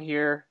wind down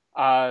here,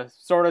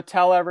 sort of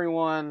tell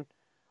everyone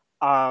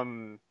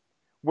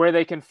where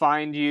they can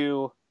find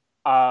you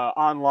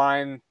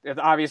online. It's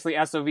obviously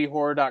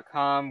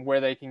sovhorror.com,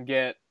 where they can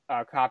get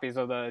copies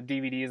of the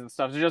DVDs and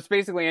stuff. So just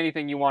basically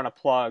anything you want to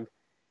plug,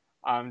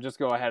 just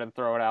go ahead and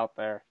throw it out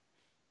there.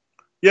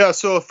 Yeah,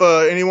 so if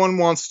anyone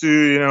wants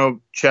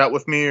to, chat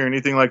with me or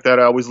anything like that,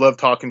 I always love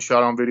talking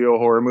shot on video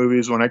horror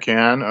movies when I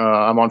can.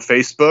 I'm on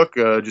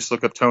Facebook. Just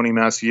look up Tony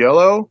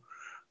Masiello.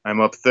 I'm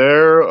up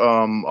there.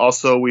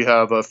 Also, we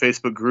have a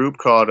Facebook group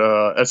called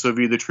SOV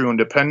The True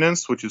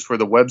Independence, which is for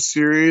the web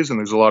series, and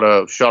there's a lot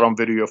of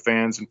shot-on-video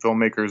fans and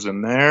filmmakers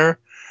in there.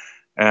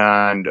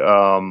 And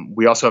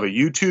we also have a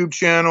YouTube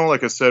channel.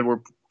 Like I said, we're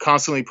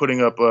constantly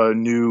putting up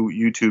new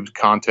YouTube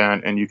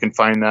content, and you can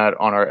find that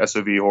on our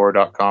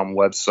sovhorror.com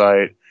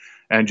website,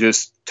 and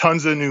just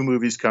tons of new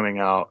movies coming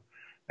out.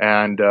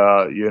 And,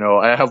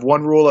 I have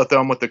one rule of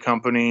thumb with the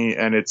company,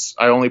 and it's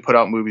I only put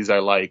out movies I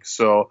like.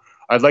 So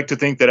I'd like to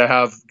think that I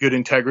have good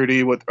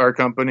integrity with our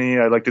company.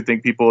 I'd like to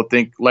think people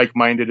think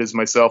like-minded as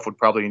myself would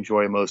probably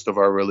enjoy most of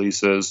our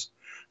releases.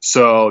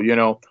 So,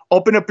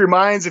 open up your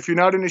minds. If you're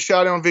not into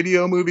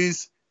shot-on-video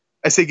movies,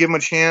 I say give them a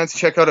chance.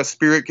 Check out A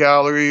Spirit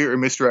Gallery or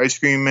Mr. Ice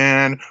Cream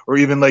Man, or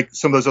even like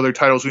some of those other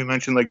titles we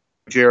mentioned, like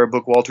J.R.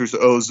 Bookwalter's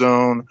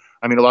Ozone.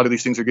 I mean, a lot of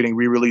these things are getting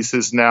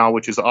re-releases now,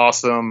 which is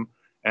awesome.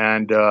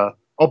 And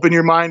open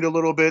your mind a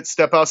little bit,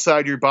 step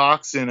outside your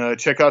box, and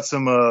check out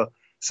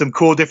some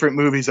cool different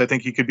movies. I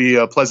think you could be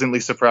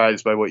pleasantly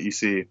surprised by what you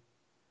see.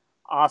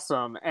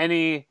 Awesome.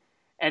 Any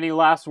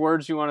last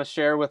words you want to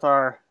share with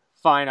our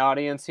fine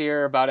audience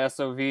here about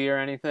SOV or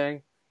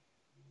anything?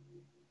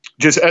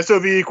 Just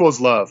SOV equals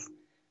love.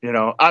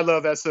 I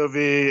love SOV.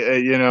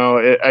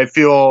 I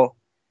feel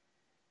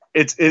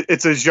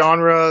it's a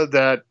genre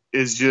that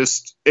is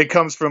just, it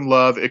comes from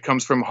love, it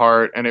comes from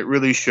heart, and it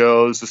really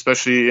shows,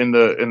 especially in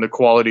the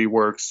quality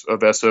works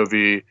of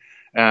SOV.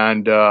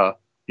 And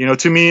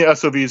to me,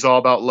 SOV is all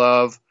about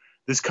love.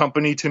 This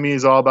company to me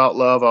is all about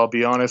love. I'll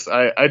be honest,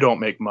 I don't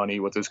make money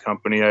with this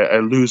company. I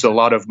lose a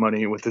lot of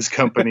money with this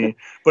company,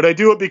 but I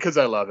do it because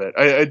I love it.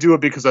 I do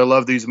it because I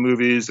love these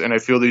movies, and I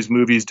feel these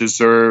movies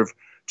deserve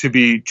to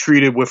be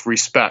treated with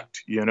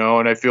respect,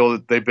 and I feel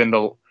that they've been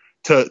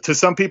to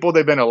some people,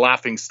 they've been a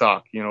laughing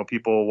stock.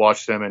 People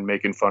watch them and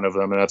making fun of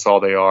them, and that's all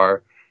they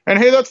are. And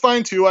hey, that's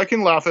fine too. I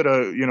can laugh at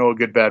a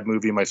good bad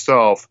movie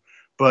myself,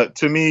 but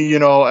to me,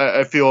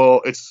 I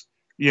feel it's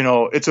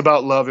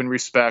about love and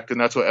respect, and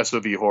that's what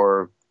SOV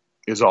horror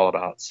is all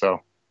about.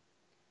 So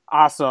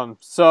awesome.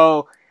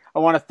 So I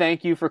want to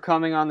thank you for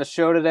coming on the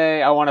show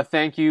today. I want to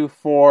thank you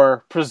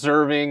for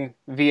preserving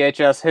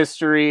VHS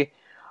history.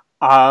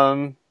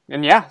 And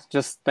yeah,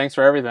 just thanks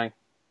for everything.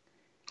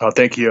 Oh,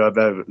 thank you.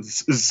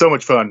 It's so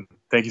much fun.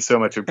 Thank you so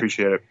much. I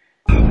appreciate it.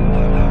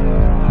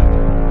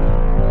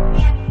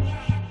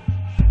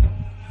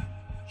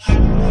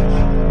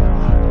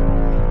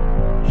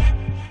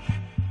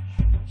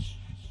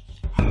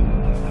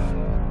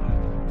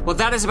 Well,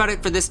 that is about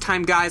it for this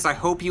time, guys. I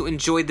hope you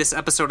enjoyed this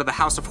episode of the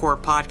House of Horror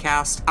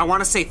podcast. I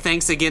want to say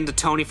thanks again to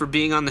Tony for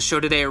being on the show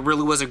today. It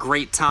really was a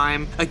great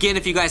time. Again,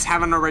 if you guys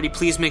haven't already,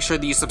 please make sure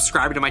that you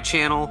subscribe to my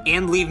channel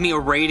and leave me a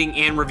rating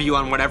and review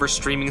on whatever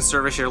streaming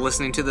service you're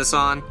listening to this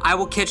on. I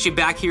will catch you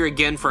back here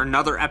again for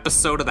another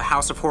episode of the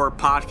House of Horror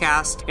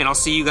podcast, and I'll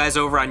see you guys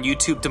over on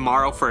YouTube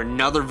tomorrow for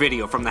another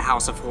video from the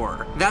House of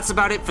Horror. That's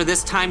about it for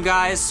this time,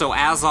 guys, so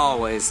as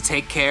always,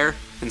 take care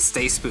and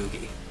stay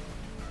spooky.